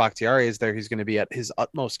 Certainly, if Bakhtiari is there, he's going to be at his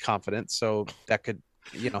utmost confidence. So that could.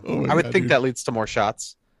 I would think that leads to more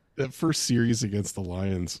shots. That first series against the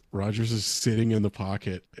Lions, Rodgers is sitting in the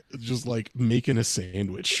pocket, just like making a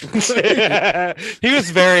sandwich. He was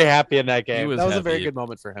very happy in that game. That was a very good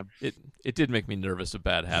moment for him. It did make me nervous of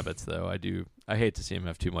bad habits, though. I hate to see him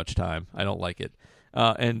have too much time. I don't like it.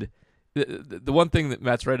 And the one thing that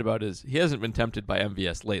Matt's right about is he hasn't been tempted by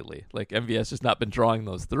MVS lately. Like MVS has not been drawing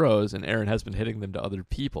those throws, and Aaron has been hitting them to other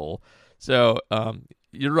people. So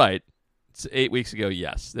you're right. 8 weeks ago,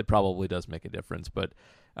 yes, it probably does make a difference, but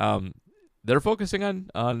they're focusing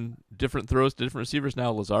on different throws to different receivers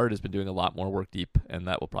now. Lazard has been doing a lot more work deep, and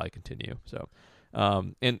that will probably continue. So,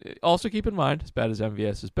 and also keep in mind, as bad as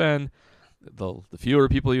MVS has been, the fewer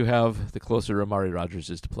people you have, the closer Amari Rodgers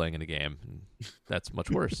is to playing in a game. And that's much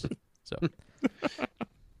worse. So.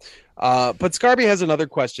 But Scarby has another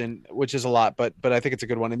question, which is a lot, but I think it's a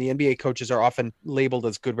good one. And the NBA coaches are often labeled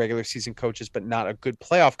as good regular season coaches, but not a good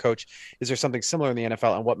playoff coach. Is there something similar in the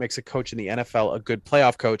NFL, and what makes a coach in the NFL a good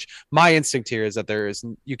playoff coach? My instinct here is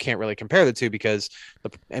that you can't really compare the two, because the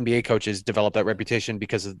NBA coaches develop that reputation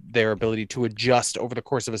because of their ability to adjust over the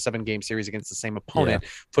course of a 7-game series against the same opponent. Yeah.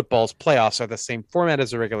 Football's playoffs are the same format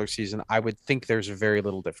as a regular season. I would think there's very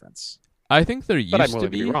little difference. I think there But I'm used to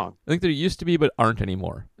willing to be. be wrong. I think there used to be, but aren't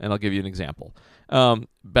anymore. And I'll give you an example.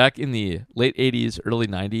 Back in the late 80s, early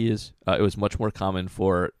 90s, it was much more common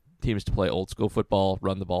for teams to play old school football,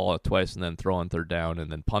 run the ball twice, and then throw on third down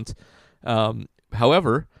and then punt.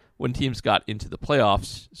 However, when teams got into the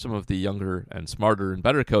playoffs, some of the younger and smarter and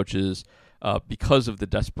better coaches, because of the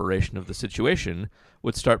desperation of the situation,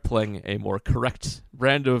 would start playing a more correct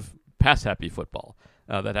brand of pass-happy football.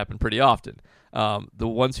 That happened pretty often. The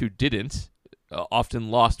ones who didn't often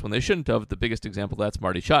lost when they shouldn't have. The biggest example of that's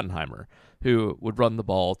Marty Schottenheimer, who would run the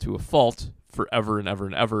ball to a fault forever and ever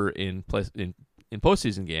and ever in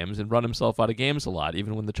postseason games and run himself out of games a lot,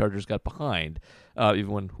 even when the Chargers got behind, even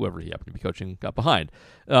when whoever he happened to be coaching got behind.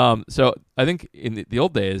 So I think in the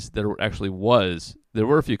old days there were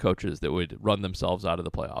a few coaches that would run themselves out of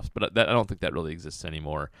the playoffs, but I don't think that really exists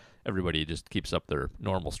anymore. Everybody just keeps up their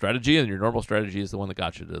normal strategy, and your normal strategy is the one that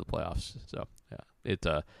got you to the playoffs. So yeah,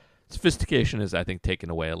 sophistication has, I think,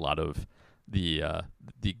 taken away a lot of the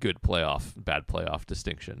good playoff, bad playoff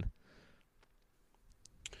distinction.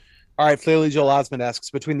 All right, Flaley Joel Osmond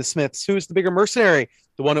asks, between the Smiths, who is the bigger mercenary?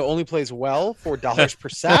 The one who only plays well for dollars per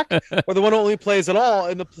sack, or the one who only plays at all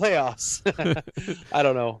in the playoffs? I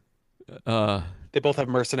don't know. They both have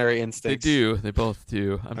mercenary instincts. They do. They both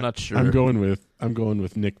do. I'm not sure. I'm going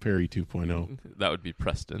with Nick Perry 2.0. That would be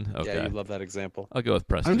Preston. Okay. Yeah, you love that example. I'll go with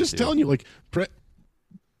Preston. I'm just too. telling you, like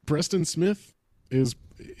Preston Smith is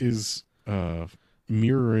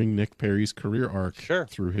mirroring Nick Perry's career arc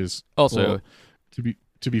through his. Also, well,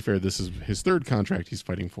 to be fair, this is his third contract he's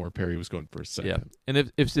fighting for. Perry was going for his second. Yeah,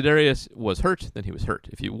 and if Za'Darius was hurt, then he was hurt.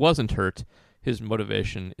 If he wasn't hurt, his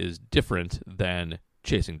motivation is different than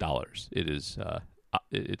chasing dollars. It is.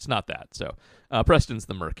 It's not that. So Preston's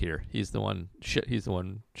the merc here. He's the one. He's the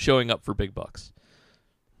one showing up for big bucks.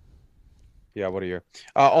 Yeah, what a year.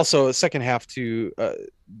 Also, second half to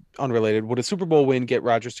unrelated. Would a Super Bowl win get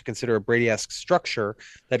Rodgers to consider a Brady-esque structure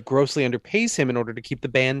that grossly underpays him in order to keep the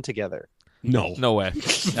band together? No way,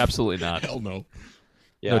 absolutely not. Hell no.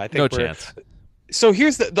 Yeah, I think no chance. So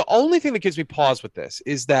here's the only thing that gives me pause with this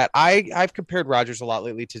is that I've compared Rodgers a lot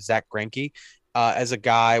lately to Zach Greinke. As a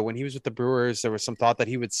guy, when he was with the Brewers, there was some thought that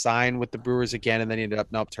he would sign with the Brewers again, and then he ended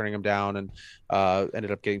up turning him down and ended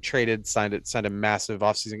up getting traded, signed a massive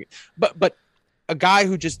offseason. But a guy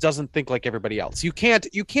who just doesn't think like everybody else. You can't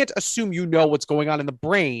assume you know what's going on in the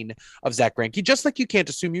brain of Zach Greinke, just like you can't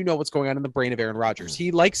assume you know what's going on in the brain of Aaron Rodgers.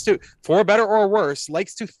 He likes to, for better or worse,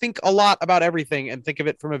 likes to think a lot about everything and think of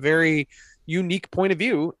it from a very unique point of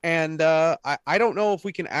view. And I don't know if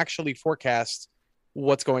we can actually forecast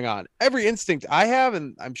what's going on. Every instinct I have,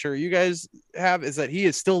 and I'm sure you guys have, is that he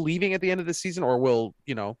is still leaving at the end of the season, or will,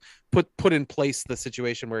 put in place the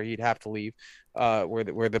situation where he'd have to leave,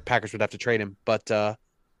 where the Packers would have to trade him. But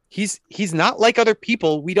he's not like other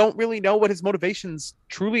people. We don't really know what his motivations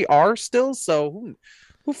truly are still. So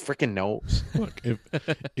who freaking knows? Look,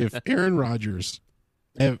 if Aaron Rodgers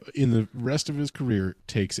in the rest of his career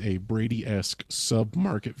takes a Brady-esque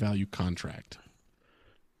sub-market value contract,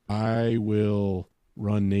 I will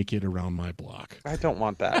run naked around my block. I don't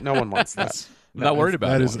want that. No one wants that. I'm not worried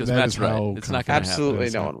about it because Matt's right. how It's not going to happen. Absolutely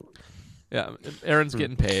no one. Yeah, Aaron's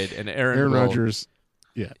getting paid, and Aaron Rodgers.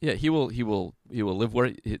 Yeah, he will live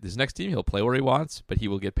where his next team. He'll play where he wants, but he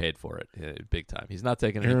will get paid for it big time. He's not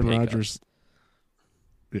taking any Aaron pay Rodgers.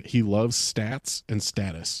 He loves stats and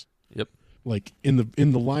status. Yep. Like in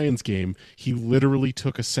the Lions game, he literally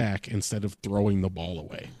took a sack instead of throwing the ball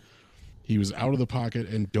away. He was out of the pocket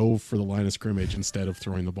and dove for the line of scrimmage instead of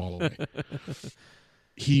throwing the ball away.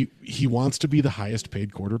 He wants to be the highest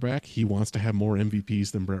paid quarterback. He wants to have more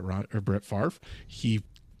MVPs than Brett Favre. He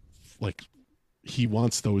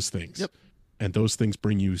wants those things. Yep. And those things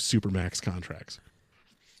bring you supermax contracts.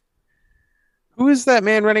 Who is that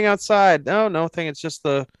man running outside? No thing. It's just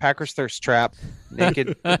the Packers thirst trap.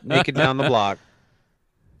 Naked down the block.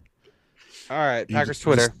 All right, Packers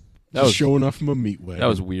Twitter. That was showing off my meat wagon. That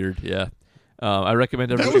was weird. Yeah. I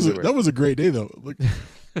recommend that everybody. was a great day though. Like,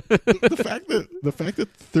 the fact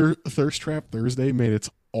that Thirst Trap Thursday made it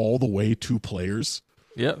all the way to players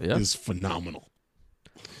is phenomenal.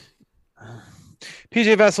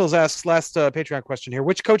 PJ Vessels asks, last Patreon question here.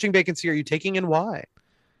 Which coaching vacancy are you taking and why?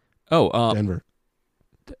 Denver.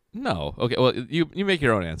 No. Okay. Well, you make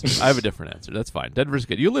your own answer. I have a different answer. That's fine. Denver's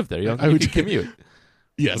good. You live there. You can commute.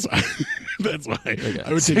 Yes, that's why Okay.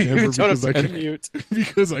 I would take Denver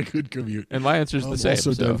because I could commute. And my answer is the same.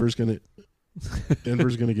 Also, Denver's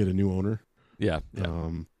gonna get a new owner. Yeah.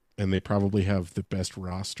 And they probably have the best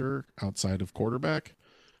roster outside of quarterback.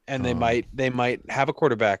 And they might have a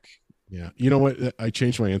quarterback Yeah. You know what? I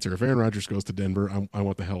changed my answer. If Aaron Rodgers goes to Denver, I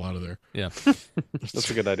want the hell out of there. Yeah.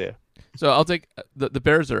 That's a good idea. So I'll take the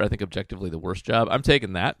Bears are, I think, objectively the worst job. I'm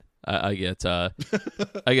taking that. I get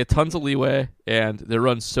tons of leeway, and they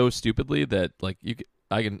run so stupidly that like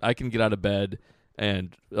I can get out of bed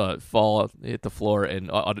and fall, hit the floor,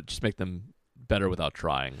 and just make them better without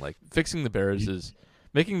trying. Like fixing the Bears is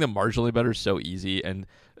making them marginally better so easy, and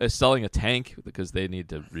selling a tank because they need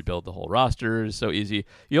to rebuild the whole roster is so easy.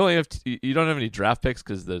 You don't have any draft picks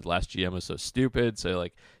because the last GM was so stupid. So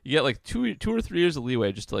like you get like two or 3 years of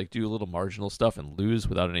leeway just to like do a little marginal stuff and lose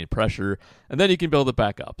without any pressure, and then you can build it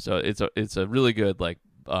back up. So it's a really good like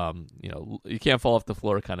you can't fall off the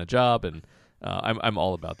floor kind of job, and I'm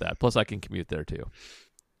all about that. Plus I can commute there too.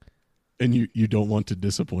 And you don't want to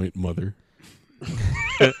disappoint Mother.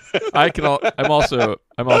 I'm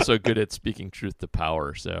also good at speaking truth to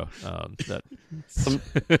power, so that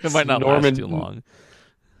it might not last too long.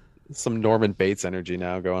 Some Norman Bates energy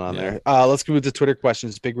now going on there. Let's move to Twitter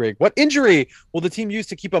questions. Big Rig, what injury will the team use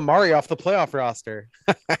to keep Amari off the playoff roster?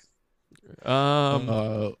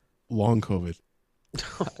 Long COVID.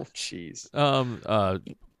 Oh, jeez.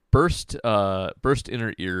 Burst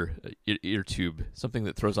inner ear tube, something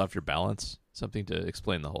that throws off your balance, something to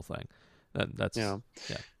explain the whole thing. That's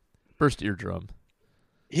burst eardrum.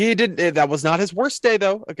 He did. That was not his worst day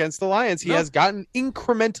though against the Lions. He has gotten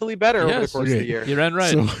incrementally better over the course of the year. You ran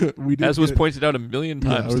right, as was pointed out a million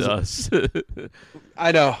times to us.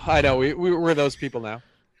 I know. We're those people now.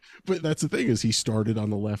 But that's the thing is he started on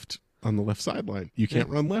the left sideline. You can't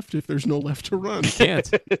run left if there's no left to run. You can't.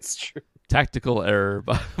 It's true. Tactical error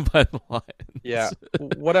by the Lions. Yeah,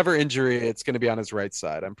 whatever injury, it's going to be on his right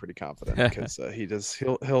side. I'm pretty confident because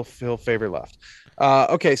he'll favor left.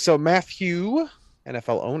 Okay, so Matthew,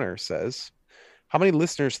 NFL owner, says, how many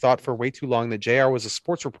listeners thought for way too long that JR was a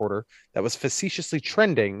sports reporter that was facetiously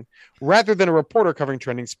trending rather than a reporter covering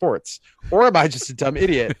trending sports? Or am I just a dumb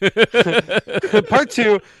idiot? Part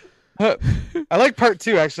 2. I like part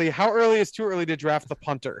 2 actually. How early is too early to draft the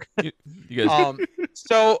punter? You guys.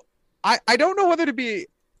 So I don't know whether to be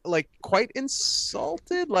like quite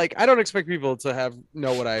insulted. Like I don't expect people to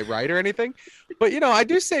know what I write or anything, but I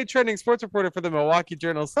do say trending sports reporter for the Milwaukee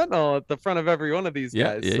Journal Sentinel at the front of every one of these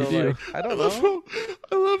guys. Yeah, so like, I don't know.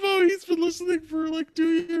 I love how he's been listening for like 2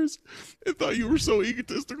 years and thought you were so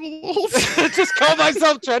egotistical the whole time. Just call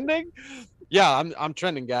myself trending. Yeah, I'm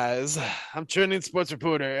trending, guys. I'm trending sports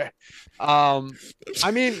reporter. I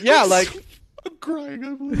mean, yeah, I'm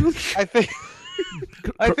crying.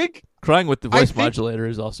 I think crying with the voice modulator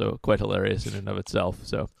is also quite hilarious in and of itself.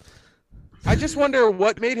 So I just wonder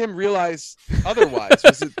what made him realize otherwise.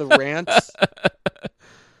 Was it the rant?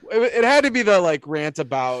 It had to be the like rant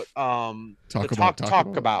about talk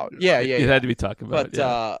about. Yeah. It had to be talk about.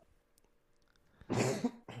 But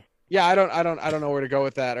yeah, I don't know where to go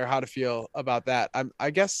with that or how to feel about that. I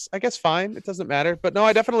guess fine. It doesn't matter. But no,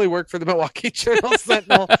 I definitely work for the Milwaukee Journal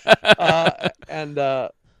Sentinel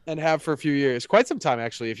and have for a few years, quite some time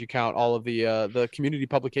actually, if you count all of the community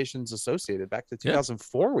publications associated back to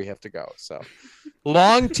 2004. We have to go. So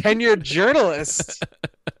long tenured journalist.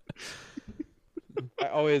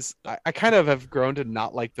 I kind of have grown to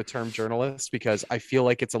not like the term journalist because I feel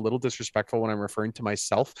like it's a little disrespectful when I'm referring to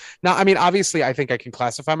myself. Now, I mean, obviously I think I can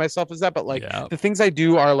classify myself as that, but like the things I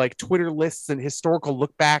do are like Twitter lists and historical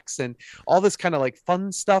look backs and all this kind of like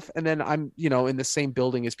fun stuff. And then I'm, in the same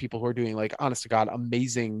building as people who are doing like, honest to God,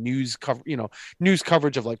 amazing news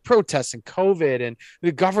coverage of like protests and COVID and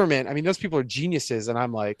the government. I mean, those people are geniuses. And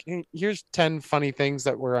I'm like, hey, here's 10 funny things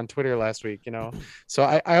that were on Twitter last week, So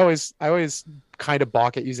I always kind of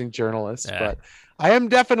balk at using journalists, but I am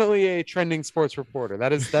definitely a trending sports reporter.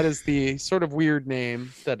 That is the sort of weird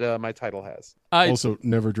name that my title has. Also,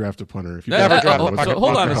 never draft a punter. If you never draft a punter.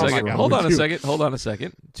 Hold on a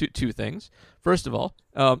second. Two things. First of all,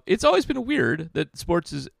 it's always been weird that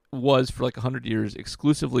sports was for like 100 years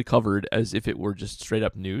exclusively covered as if it were just straight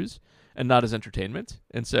up news and not as entertainment.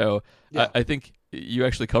 And so I think you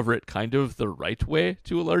actually cover it kind of the right way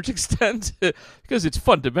to a large extent because it's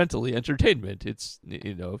fundamentally entertainment. It's,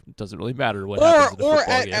 it doesn't really matter what happens in the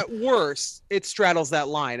football game. At worst, it straddles that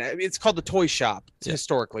line. I mean, it's called the toy shop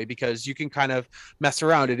historically because you can kind of mess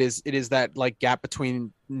around. It is that like gap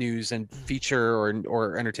between news and feature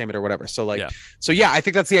or entertainment or whatever. So I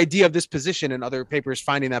think that's the idea of this position, and other papers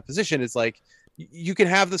finding that position is like, you can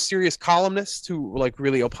have the serious columnist who like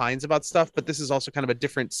really opines about stuff, but this is also kind of a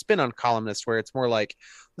different spin on columnist where it's more like,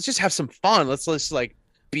 let's just have some fun. Let's like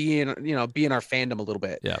be in our fandom a little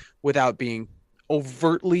bit without being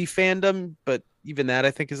overtly fandom, but even that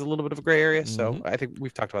I think is a little bit of a gray area. So Mhm. I think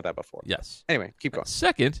we've talked about that before. Yes. Anyway, keep going.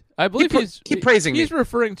 Second, I believe Keep praising he's me.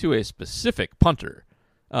 referring to a specific punter.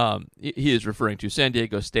 He is referring to San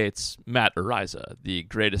Diego State's Matt Ariza, the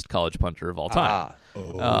greatest college punter of all time.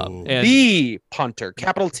 Oh. And The punter,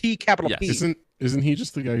 capital T, capital Yes. P. Isn't he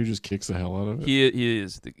just the guy who just kicks the hell out of it?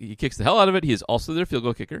 he kicks the hell out of it. He is also their field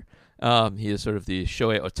goal kicker. He is sort of the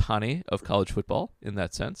Shohei Ohtani of college football in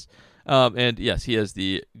that sense. And yes, he has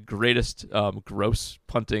the greatest gross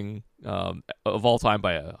punting of all time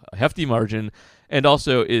by a hefty margin, and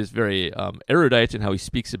also is very erudite in how he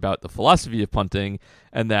speaks about the philosophy of punting,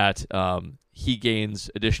 and that he gains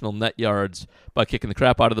additional net yards by kicking the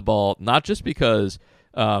crap out of the ball, not just because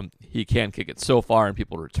he can kick it so far and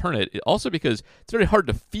people return it, also because it's very hard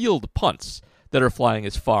to field punts that are flying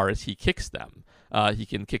as far as he kicks them. He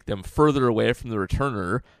can kick them further away from the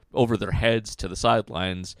returner, over their heads to the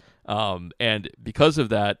sidelines, and because of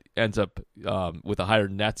that, ends up with a higher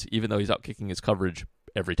net, even though he's out kicking his coverage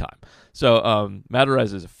every time. So Matt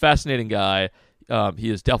Ariza is a fascinating guy. He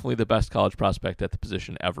is definitely the best college prospect at the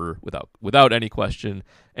position ever, without any question.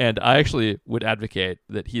 And I actually would advocate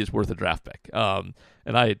that he is worth a draft pick.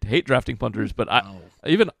 And I hate drafting punters, but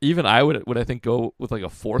even I would I think go with like a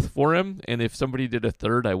fourth for him. And if somebody did a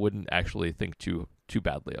third, I wouldn't actually think too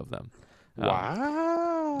badly of them.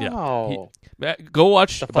 Wow. Go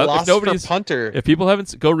watch. The But philosopher punter. if people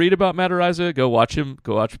haven't, go read about Matt Ariza. Go watch him.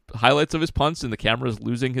 Go watch highlights of his punts, and the camera's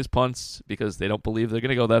losing his punts because they don't believe they're going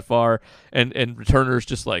to go that far, and returners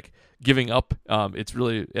just like giving up. It's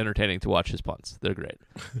really entertaining to watch his punts. They're great.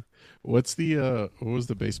 What was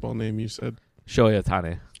the baseball name you said? Shohei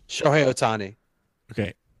Ohtani. Shohei Ohtani.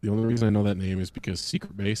 Okay. The only reason I know that name is because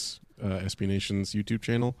Secret Base, SB Nation's YouTube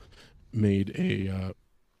channel, made a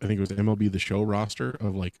I think it was MLB The Show roster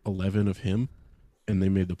of like 11 of him, and they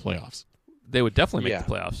made the playoffs. They would definitely make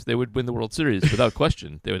the playoffs. They would win the World Series without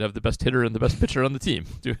question. They would have the best hitter and the best pitcher on the team.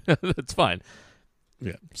 That's fine.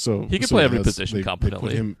 Yeah, so he can play every position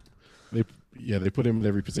competently. They put him in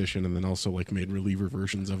every position, and then also like made reliever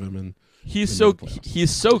versions of him. And he's so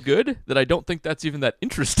good that I don't think that's even that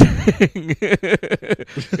interesting.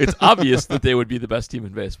 It's obvious that they would be the best team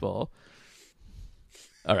in baseball.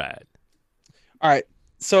 All right.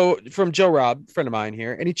 So from Joe Rob, friend of mine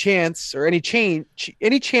here, any chance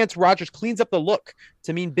Rodgers cleans up the look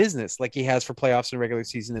to mean business like he has for playoffs and regular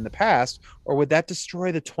season in the past, or would that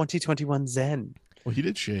destroy the 2021 Zen? Well, he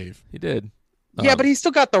did shave. He did. Yeah, but he's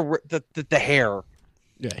still got the hair.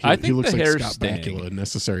 Yeah, I think he looks the like hair's Scott staying. Bakula in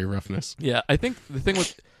Necessary Roughness. Yeah, I think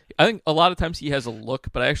a lot of times he has a look,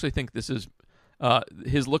 but I actually think this is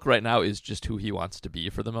his look right now is just who he wants to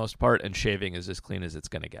be for the most part, and shaving is as clean as it's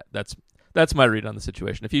going to get. That's my read on the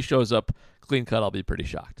situation. If he shows up clean cut, I'll be pretty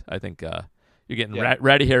shocked. I think you're getting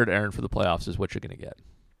ratty-haired Aaron for the playoffs is what you're going to get.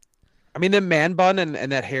 I mean, the man bun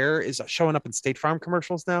and that hair is showing up in State Farm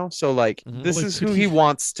commercials now. So, this is who he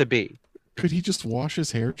wants to be. Could he just wash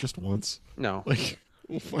his hair just once? No. Like,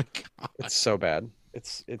 oh my God. It's so bad.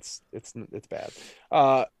 It's bad.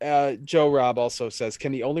 Joe Rob also says,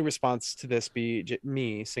 can the only response to this be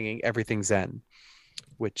me singing Everything Zen?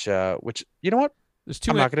 Which you know what?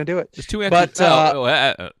 I'm not going to do it. There's two answers.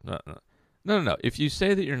 But no. If you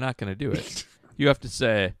say that you're not going to do it, you have to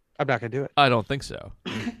say, I'm not going to do it. I don't think so.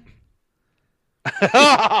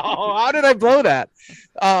 How did I blow that?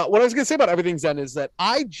 What I was going to say about Everything Zen is that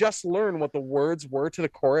I just learned what the words were to the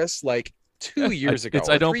chorus like 2 years ago.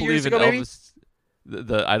 I don't believe in Elvis.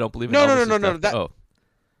 I don't believe in Elvis.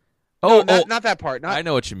 No. Not that part. I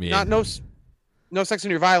know what you mean. Not no sex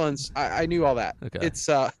in your violence. I knew all that. Okay. It's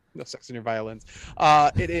no sex in your violence.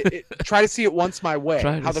 Try to see it once my way.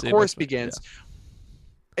 How the chorus begins.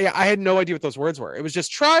 Yeah, I had no idea what those words were. It was just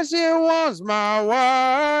try to see it once my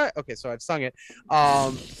way. Okay, so I've sung it.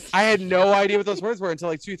 I had no idea what those words were until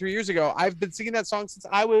like 2-3 years ago. I've been singing that song since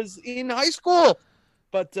I was in high school.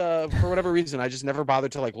 But for whatever reason, I just never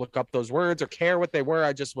bothered to like look up those words or care what they were.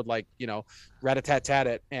 I just would like, rat-a-tat-tat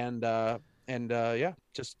it and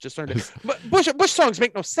just learned it. But Bush songs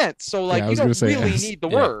make no sense. So like you don't really need the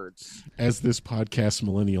words. As this podcast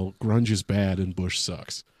millennial, grunge is bad and Bush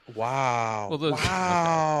sucks. Wow.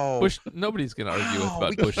 Wow. Bush. Nobody's gonna argue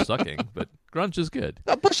about Bush sucking, but grunge is good.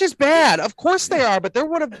 Bush is bad. Of course they are, but they're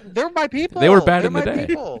my people. They were bad in the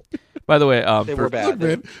day. By the way, they were bad.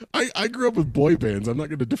 Look, man, I grew up with boy bands. I'm not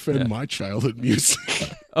going to defend my childhood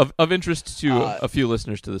music. Of interest to a few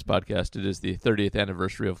listeners to this podcast, it is the 30th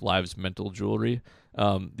anniversary of Live's Mental Jewelry,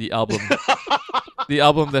 the album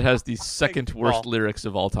that has the second worst lyrics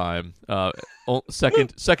of all time,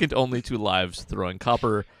 second only to Live's Throwing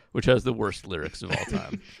Copper, which has the worst lyrics of all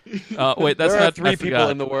time. Wait, that's there are not three I people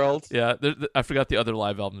forgot. in the world. Yeah, I forgot the other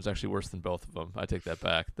live album is actually worse than both of them. I take that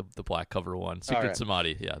back. The black cover one, Secret right.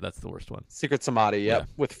 Samadhi. Yeah, that's the worst one. Secret Samadhi, yep, Yeah.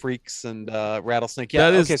 with Freaks and Rattlesnake.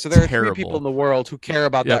 Yeah, That is okay, so there are terrible. three people in the world who care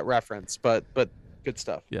about Yep. that reference, but good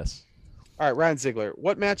stuff. Yes. All right, Ryan Ziegler,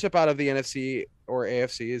 what matchup out of the NFC or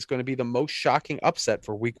AFC is going to be the most shocking upset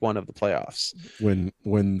for week 1 of the playoffs?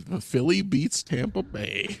 When the Philly beats Tampa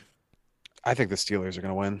Bay. I think the Steelers are going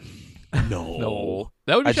to win. No,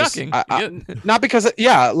 that would be shocking. Not because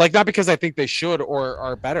I think they should or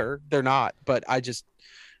are better. They're not, but I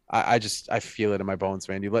feel it in my bones,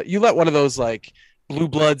 man. You let one of those like blue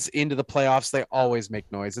bloods into the playoffs, they always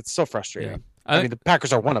make noise. It's so frustrating. Yeah. I mean, the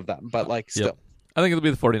Packers are one of them, but like still. Yep. I think it'll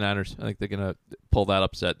be the 49ers. I think they're going to pull that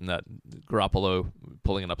upset, and that Garoppolo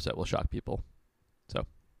pulling an upset will shock people. So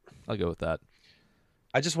I'll go with that.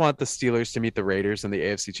 I just want the Steelers to meet the Raiders in the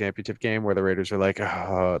AFC Championship game where the Raiders are like,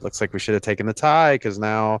 oh, it looks like we should have taken the tie because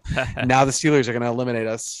now the Steelers are going to eliminate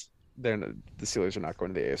us. The Steelers are not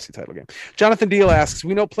going to the AFC title game. Jonathan Deal asks,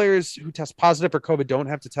 we know players who test positive for COVID don't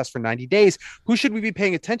have to test for 90 days. Who should we be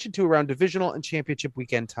paying attention to around divisional and championship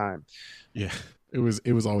weekend time? Yeah, it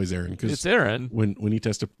was always Aaron because It's Aaron. when he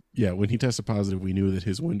tested positive, we knew that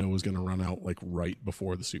his window was going to run out like right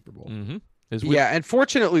before the Super Bowl. Mm-hmm. Yeah, and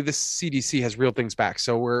fortunately, the CDC has reeled things back,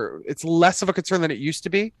 so it's less of a concern than it used to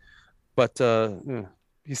be. But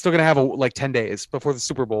he's still going to have like 10 days before the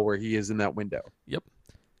Super Bowl where he is in that window. Yep,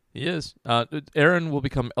 he is. Aaron will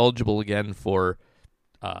become eligible again for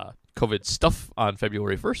COVID stuff on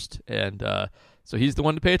February 1st, and so he's the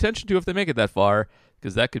one to pay attention to if they make it that far,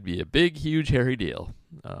 because that could be a big, huge, hairy deal.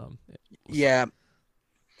 Yeah.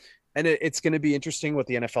 And it's going to be interesting what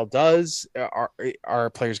the NFL does. Are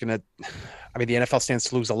players going to? I mean, the NFL stands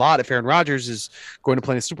to lose a lot if Aaron Rodgers is going to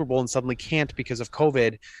play in a Super Bowl and suddenly can't because of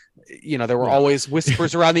COVID. You know, there were always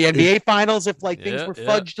whispers around the NBA Finals if things were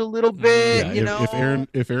fudged a little bit.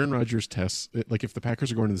 If Aaron Rodgers tests, like if the Packers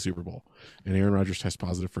are going to the Super Bowl and Aaron Rodgers tests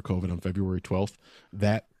positive for COVID on February 12th,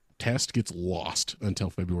 that test gets lost until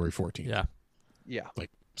February 14th. Yeah,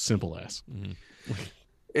 like simple as. Mm-hmm.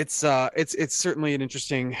 It's certainly an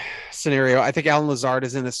interesting scenario. I think Alan Lazard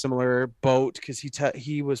is in a similar boat because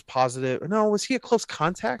he was positive. No, was he a close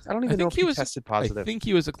contact? I don't even know if he was tested positive. I think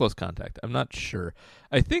he was a close contact. I'm not sure.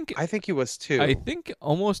 I think he was too. I think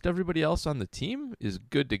almost everybody else on the team is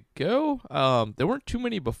good to go. There weren't too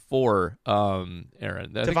many before Aaron.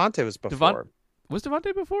 Devontae was before. Was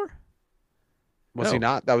Devontae before? Was he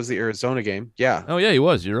not? That was the Arizona game. Yeah. Oh, yeah, he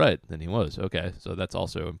was. You're right. Then he was. Okay. So that's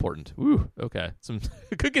also important. Woo. Okay.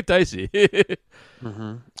 It could get dicey.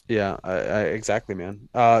 Mm-hmm. Yeah, exactly, man.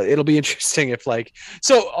 It'll be interesting if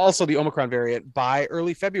also the Omicron variant by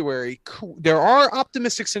early February, there are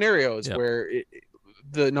optimistic scenarios where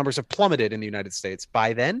the numbers have plummeted in the United States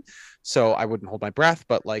by then. So I wouldn't hold my breath,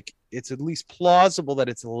 but it's at least plausible that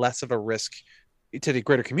it's less of a risk to the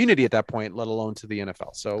greater community at that point, let alone to the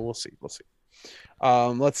NFL. So we'll see.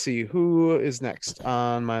 Let's see who is next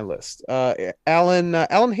on my list. Alan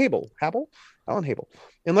Habel.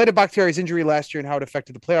 In light of Bakhtiari's injury last year and how it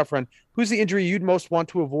affected the playoff run, who's the injury you'd most want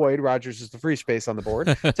to avoid? Rodgers is the free space on the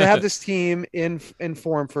board to have this team in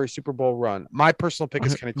form for a Super Bowl run. My personal pick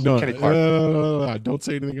is Kenny Clark. No, don't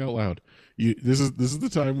say anything out loud. This is the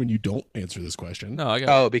time when you don't answer this question. No, I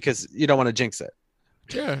got because you don't want to jinx it.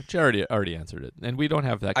 Charity already answered it, and we don't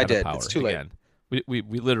have that kind of power. It's too late. Again. We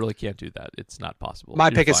literally can't do that. It's not possible. My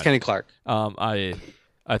pick is Kenny Clark.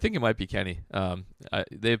 I think it might be Kenny.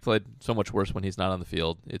 They've played so much worse when he's not on the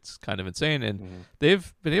field. It's kind of insane, and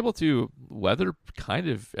they've been able to weather kind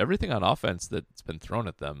of everything on offense that's been thrown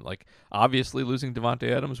at them. Like obviously, losing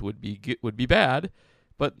Devontae Adams would be bad,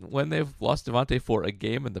 but when they've lost Devontae for a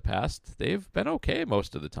game in the past, they've been okay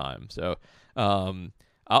most of the time. So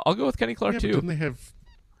I'll go with Kenny Clark too.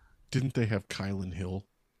 Didn't they have Kylan Hill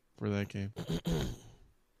for that game?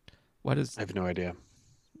 I have no idea.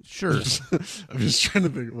 Sure. I'm just trying to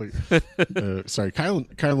think. Sorry,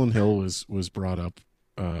 Kylan Hill was brought up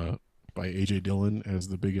by AJ Dillon as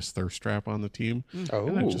the biggest thirst trap on the team. And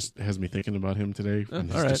that just has me thinking about him today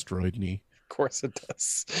and his destroyed knee. Of course it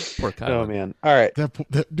does. Poor Kylan. Oh man. All right.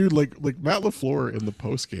 That dude, like Matt LaFleur in the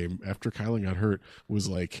post game after Kylan got hurt was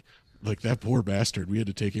like that poor bastard. We had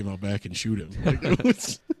to take him out back and shoot him. It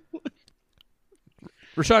was.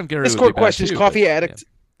 Rashawn Gary. Discord questions. Coffee addict. Yeah.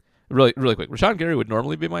 Really quick. Rashawn Gary would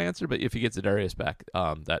normally be my answer, but if he gets Adarius back,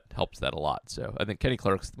 that helps that a lot. So I think Kenny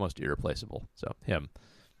Clark's the most irreplaceable. So him.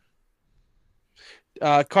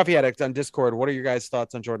 Coffee addict on Discord. What are your guys'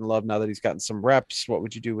 thoughts on Jordan Love now that he's gotten some reps? What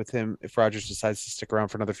would you do with him if Rodgers decides to stick around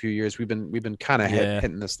for another few years? We've been kind of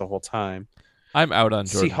hitting this the whole time. I'm out on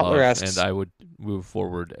C. Jordan Hutler Love, asks- and I would move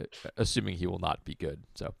forward assuming he will not be good.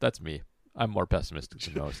 So that's me. I'm more pessimistic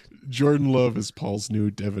than most. Jordan Love is Paul's new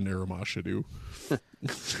Devin Aramashadu.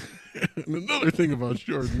 And another thing about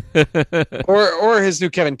Jordan. or his new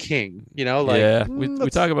Kevin King. You know, like yeah, we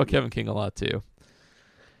let's- talk about Kevin King a lot too.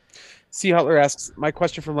 C. Hutler asks, my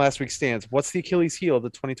question from last week stands. What's the Achilles heel of the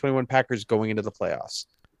 2021 Packers going into the playoffs?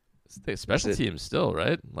 The special it. teams still,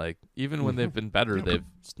 right? Like even when they've been better, they've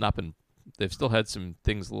not been. They've still had some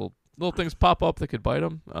things, little things pop up that could bite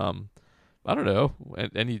them. I don't know.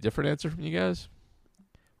 Any different answer from you guys?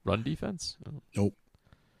 Run defense? Nope.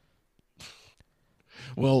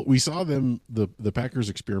 Well, we saw them. The Packers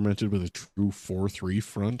experimented with a true 4-3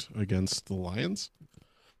 front against the Lions.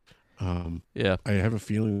 Yeah, I have a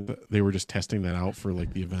feeling that they were just testing that out for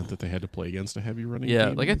like the event that they had to play against a heavy running. yeah.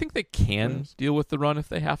 team. Like I think they can Yes. deal with the run if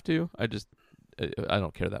they have to. I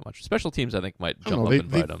don't care that much. Special teams, I think, might I jump don't up know,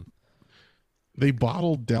 and bite them. they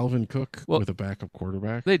bottled Dalvin Cook Well, with a backup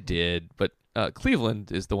quarterback. They did, but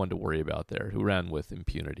Cleveland is the one to worry about there, who ran with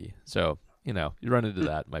impunity. So you run into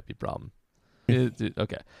that might be a problem.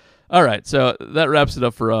 Okay. All right, so that wraps it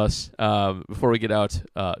up for us. Before we get out,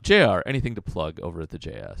 JR, anything to plug over at the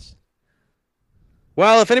JS?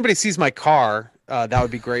 Well, if anybody sees my car, that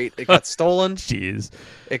would be great. It got stolen. Jeez.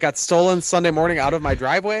 It got stolen Sunday morning out of my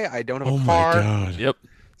driveway. I don't have Oh a my car. god! Yep.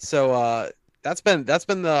 So that's been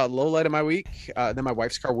the low light of my week. Then my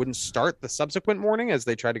wife's car wouldn't start the subsequent morning as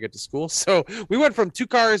they tried to get to school. So we went from 2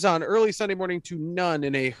 cars on early Sunday morning to none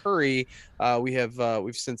in a hurry.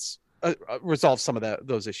 We've since resolved some of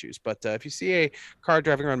those issues. But if you see a car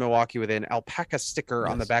driving around Milwaukee with an alpaca sticker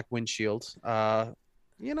on the Yes. back windshield,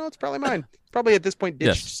 it's probably mine. Probably at this point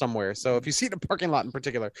ditched Yes. somewhere. So if you see the parking lot in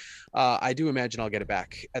particular, I do imagine I'll get it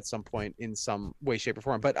back at some point in some way, shape, or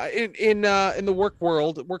form. But in the work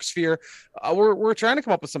world, work sphere, we're trying to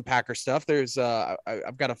come up with some Packers stuff. There's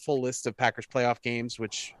I've got a full list of Packers playoff games,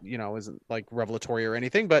 which isn't like revelatory or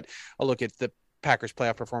anything, but I'll look at the Packers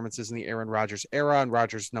playoff performances in the Aaron Rodgers era and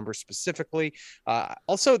Rodgers numbers specifically.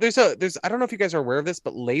 Also, there's I don't know if you guys are aware of this,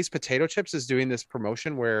 but Lay's Potato Chips is doing this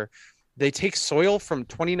promotion where they take soil from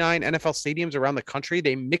 29 NFL stadiums around the country.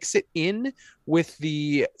 They mix it in with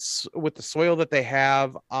the soil that they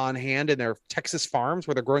have on hand in their Texas farms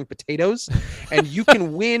where they're growing potatoes, and you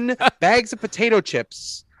can win bags of potato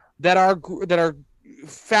chips that are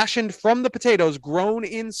fashioned from the potatoes grown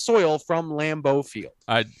in soil from Lambeau Field.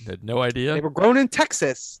 I had no idea. They were grown in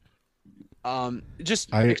Texas.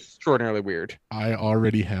 Just extraordinarily weird. I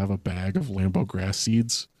already have a bag of Lambeau grass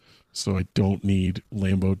seeds, so I don't need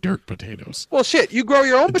Lambeau dirt potatoes. Well, shit, you grow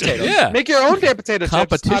your own potatoes. Yeah. Make your own damn potato chips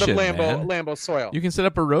out of Competition, man. Lambeau soil. You can set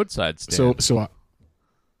up a roadside stand.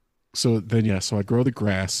 So I grow the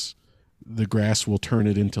grass. The grass will turn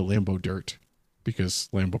it into Lambeau dirt because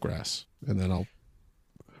Lambeau grass, and then I'll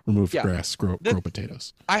remove the Yeah. grass, grow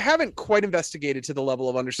potatoes. I haven't quite investigated to the level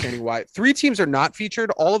of understanding why 3 teams are not featured.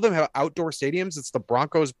 All of them have outdoor stadiums. It's the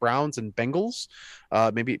Broncos, Browns, and Bengals.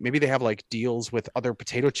 Maybe they have like deals with other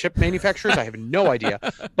potato chip manufacturers. I have no idea.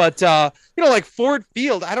 But like Ford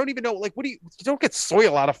Field, I don't even know. Like, you don't get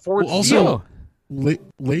soil out of Ford Well, Field. also,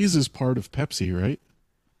 Lay's is part of Pepsi, right?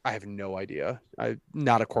 I have no idea. I'm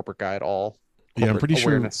not a corporate guy at all. Yeah, I'm Corporate pretty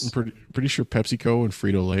awareness. sure. I'm pretty sure PepsiCo and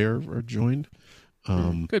Frito Lay are joined.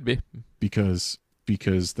 Could be. Because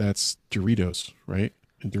that's Doritos, right?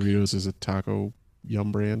 And Doritos is a taco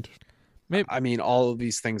yum brand. I mean, all of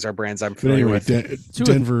these things are brands I'm But familiar anyway,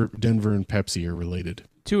 with. Denver and Pepsi are related.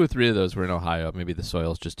 2 or 3 of those were in Ohio. Maybe the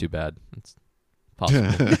soil's just too bad. It's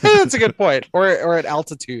possible. That's a good point. Or at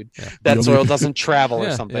altitude, Yeah. that The soil only- doesn't travel or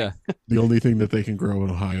Yeah, something. yeah, The only thing that they can grow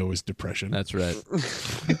in Ohio is depression. that's right.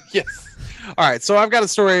 Yes. All right. So I've got a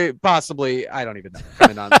story, possibly, I don't even know,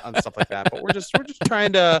 coming on stuff like that. But we're just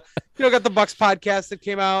trying to, got the Bucks podcast that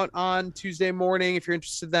came out on Tuesday morning. If you're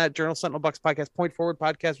interested in that, Journal Sentinel Bucks podcast, Point Forward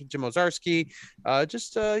podcast with Jim Ozarski. Trying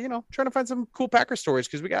to find some cool Packers stories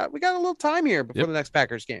because we got a little time here before Yep. the next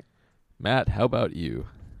Packers game. Matt, how about you?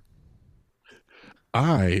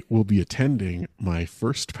 I will be attending my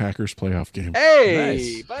first Packers playoff game. Hey,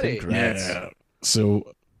 Nice. buddy. Congrats. Yeah.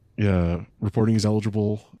 So, reporting is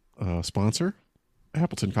eligible sponsor,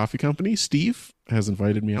 Appleton Coffee Company. Steve has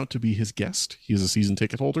invited me out to be his guest. He is a season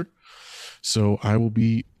ticket holder. So I will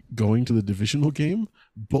be going to the divisional game.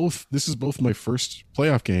 This is both my first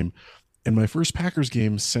playoff game and my first Packers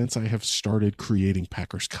game since I have started creating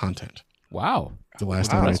Packers content. Wow. The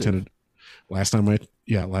last time I Impressive. attended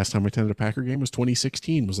a Packer game was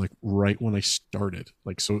 2016. Was like right when I started.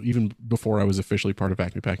 Like, so even before I was officially part of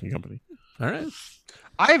Acme Packing Company. All right.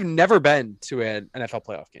 I've never been to an NFL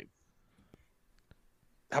playoff game.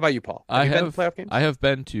 How about you, Paul? Have you been to playoff games? I have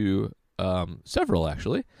been to several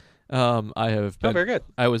actually. I have been. Oh, very good.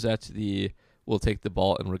 I was at the "We'll take the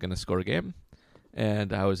ball and we're going to score" game,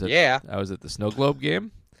 and I was at the Snow Globe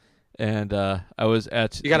game, and I was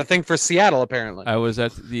at. You got a thing for Seattle, apparently. I was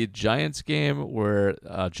at the Giants game where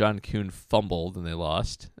John Kuhn fumbled and they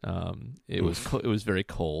lost. It was very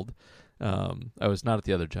cold. I was not at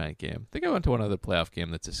the other Giant game. I think I went to one other playoff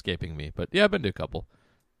game that's escaping me, but yeah, I've been to a couple.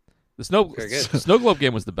 The Snow Globe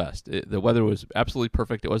game was the best. The weather was absolutely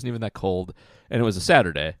perfect. It wasn't even that cold, and it was a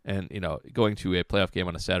Saturday. And going to a playoff game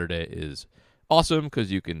on a Saturday is awesome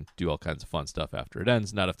because you can do all kinds of fun stuff after it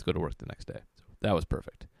ends, not have to go to work the next day. So that was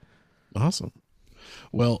perfect. Awesome.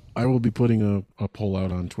 Well, I will be putting a poll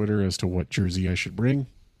out on Twitter as to what jersey I should bring.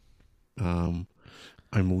 I'm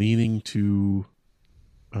leaning to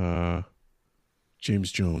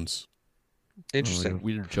James Jones. Interesting.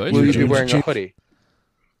 Weird choice. Will you be wearing a hoodie?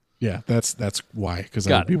 Yeah, that's why, because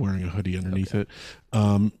I would be wearing a hoodie underneath it.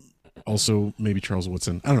 Also, maybe Charles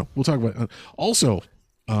Woodson. I don't know. We'll talk about it. Also,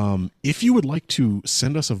 if you would like to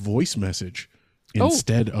send us a voice message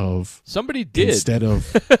instead of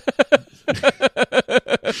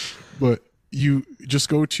but you just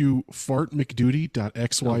go to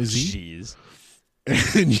fartmcduty.xyz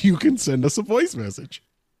and you can send us a voice message.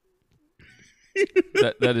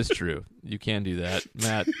 That is true. You can do that.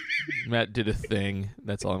 Matt did a thing.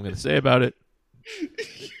 That's all I'm going to say about it.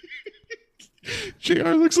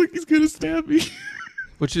 JR looks like he's going to stab me.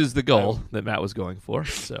 Which is the goal that Matt was going for.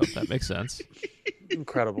 So that makes sense.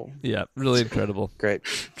 Incredible. Yeah, really incredible. Great.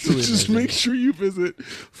 So just make sure you visit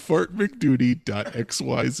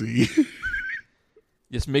fartmcduty.xyz.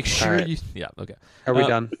 Just make sure right. you... Yeah, okay. Are we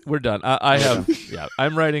done? We're done. I have... Yeah,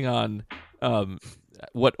 I'm writing on...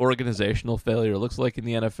 what organizational failure looks like in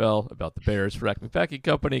the NFL about the Bears for Acme Packing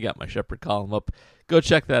Company. Got my Shepherd column up. Go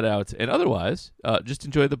check that out. And otherwise, just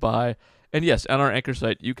enjoy the bye. And yes, on our Anchor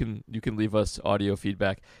site, you can leave us audio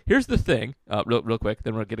feedback. Here's the thing, real quick,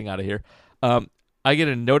 then we're getting out of here. I get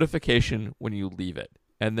a notification when you leave it,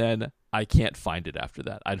 and then I can't find it after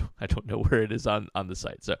that. I don't know where it is on the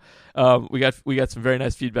site. So we got some very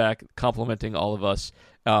nice feedback complimenting all of us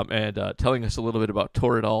and telling us a little bit about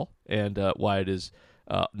Toradol and why it is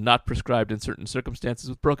not prescribed in certain circumstances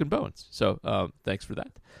with broken bones. So thanks for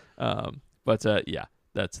that. But yeah,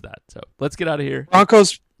 that's that. So let's get out of here.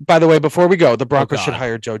 Broncos, by the way, before we go, the Broncos should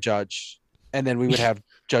hire Joe Judge, and then we would have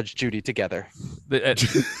Judge Judy together.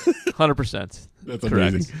 100%. That's correct.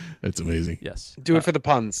 Amazing. That's amazing. Yes. Do it for the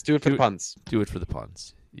puns. Do it for the puns. Do it for the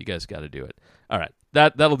puns. You guys got to do it. All right.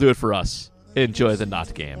 That'll do it for us. Enjoy the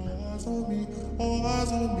not game. All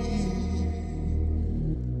eyes on me.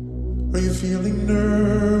 Are you feeling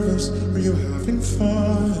nervous? Are you having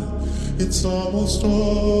fun? It's almost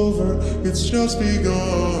over. It's just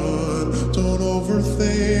begun. Don't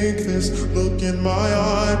overthink this. Look in my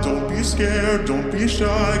eye. Don't be scared. Don't be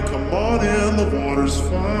shy. Come on in. The water's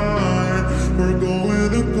fine. We're going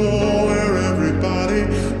to go where everybody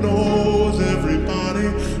knows. Everybody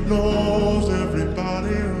knows.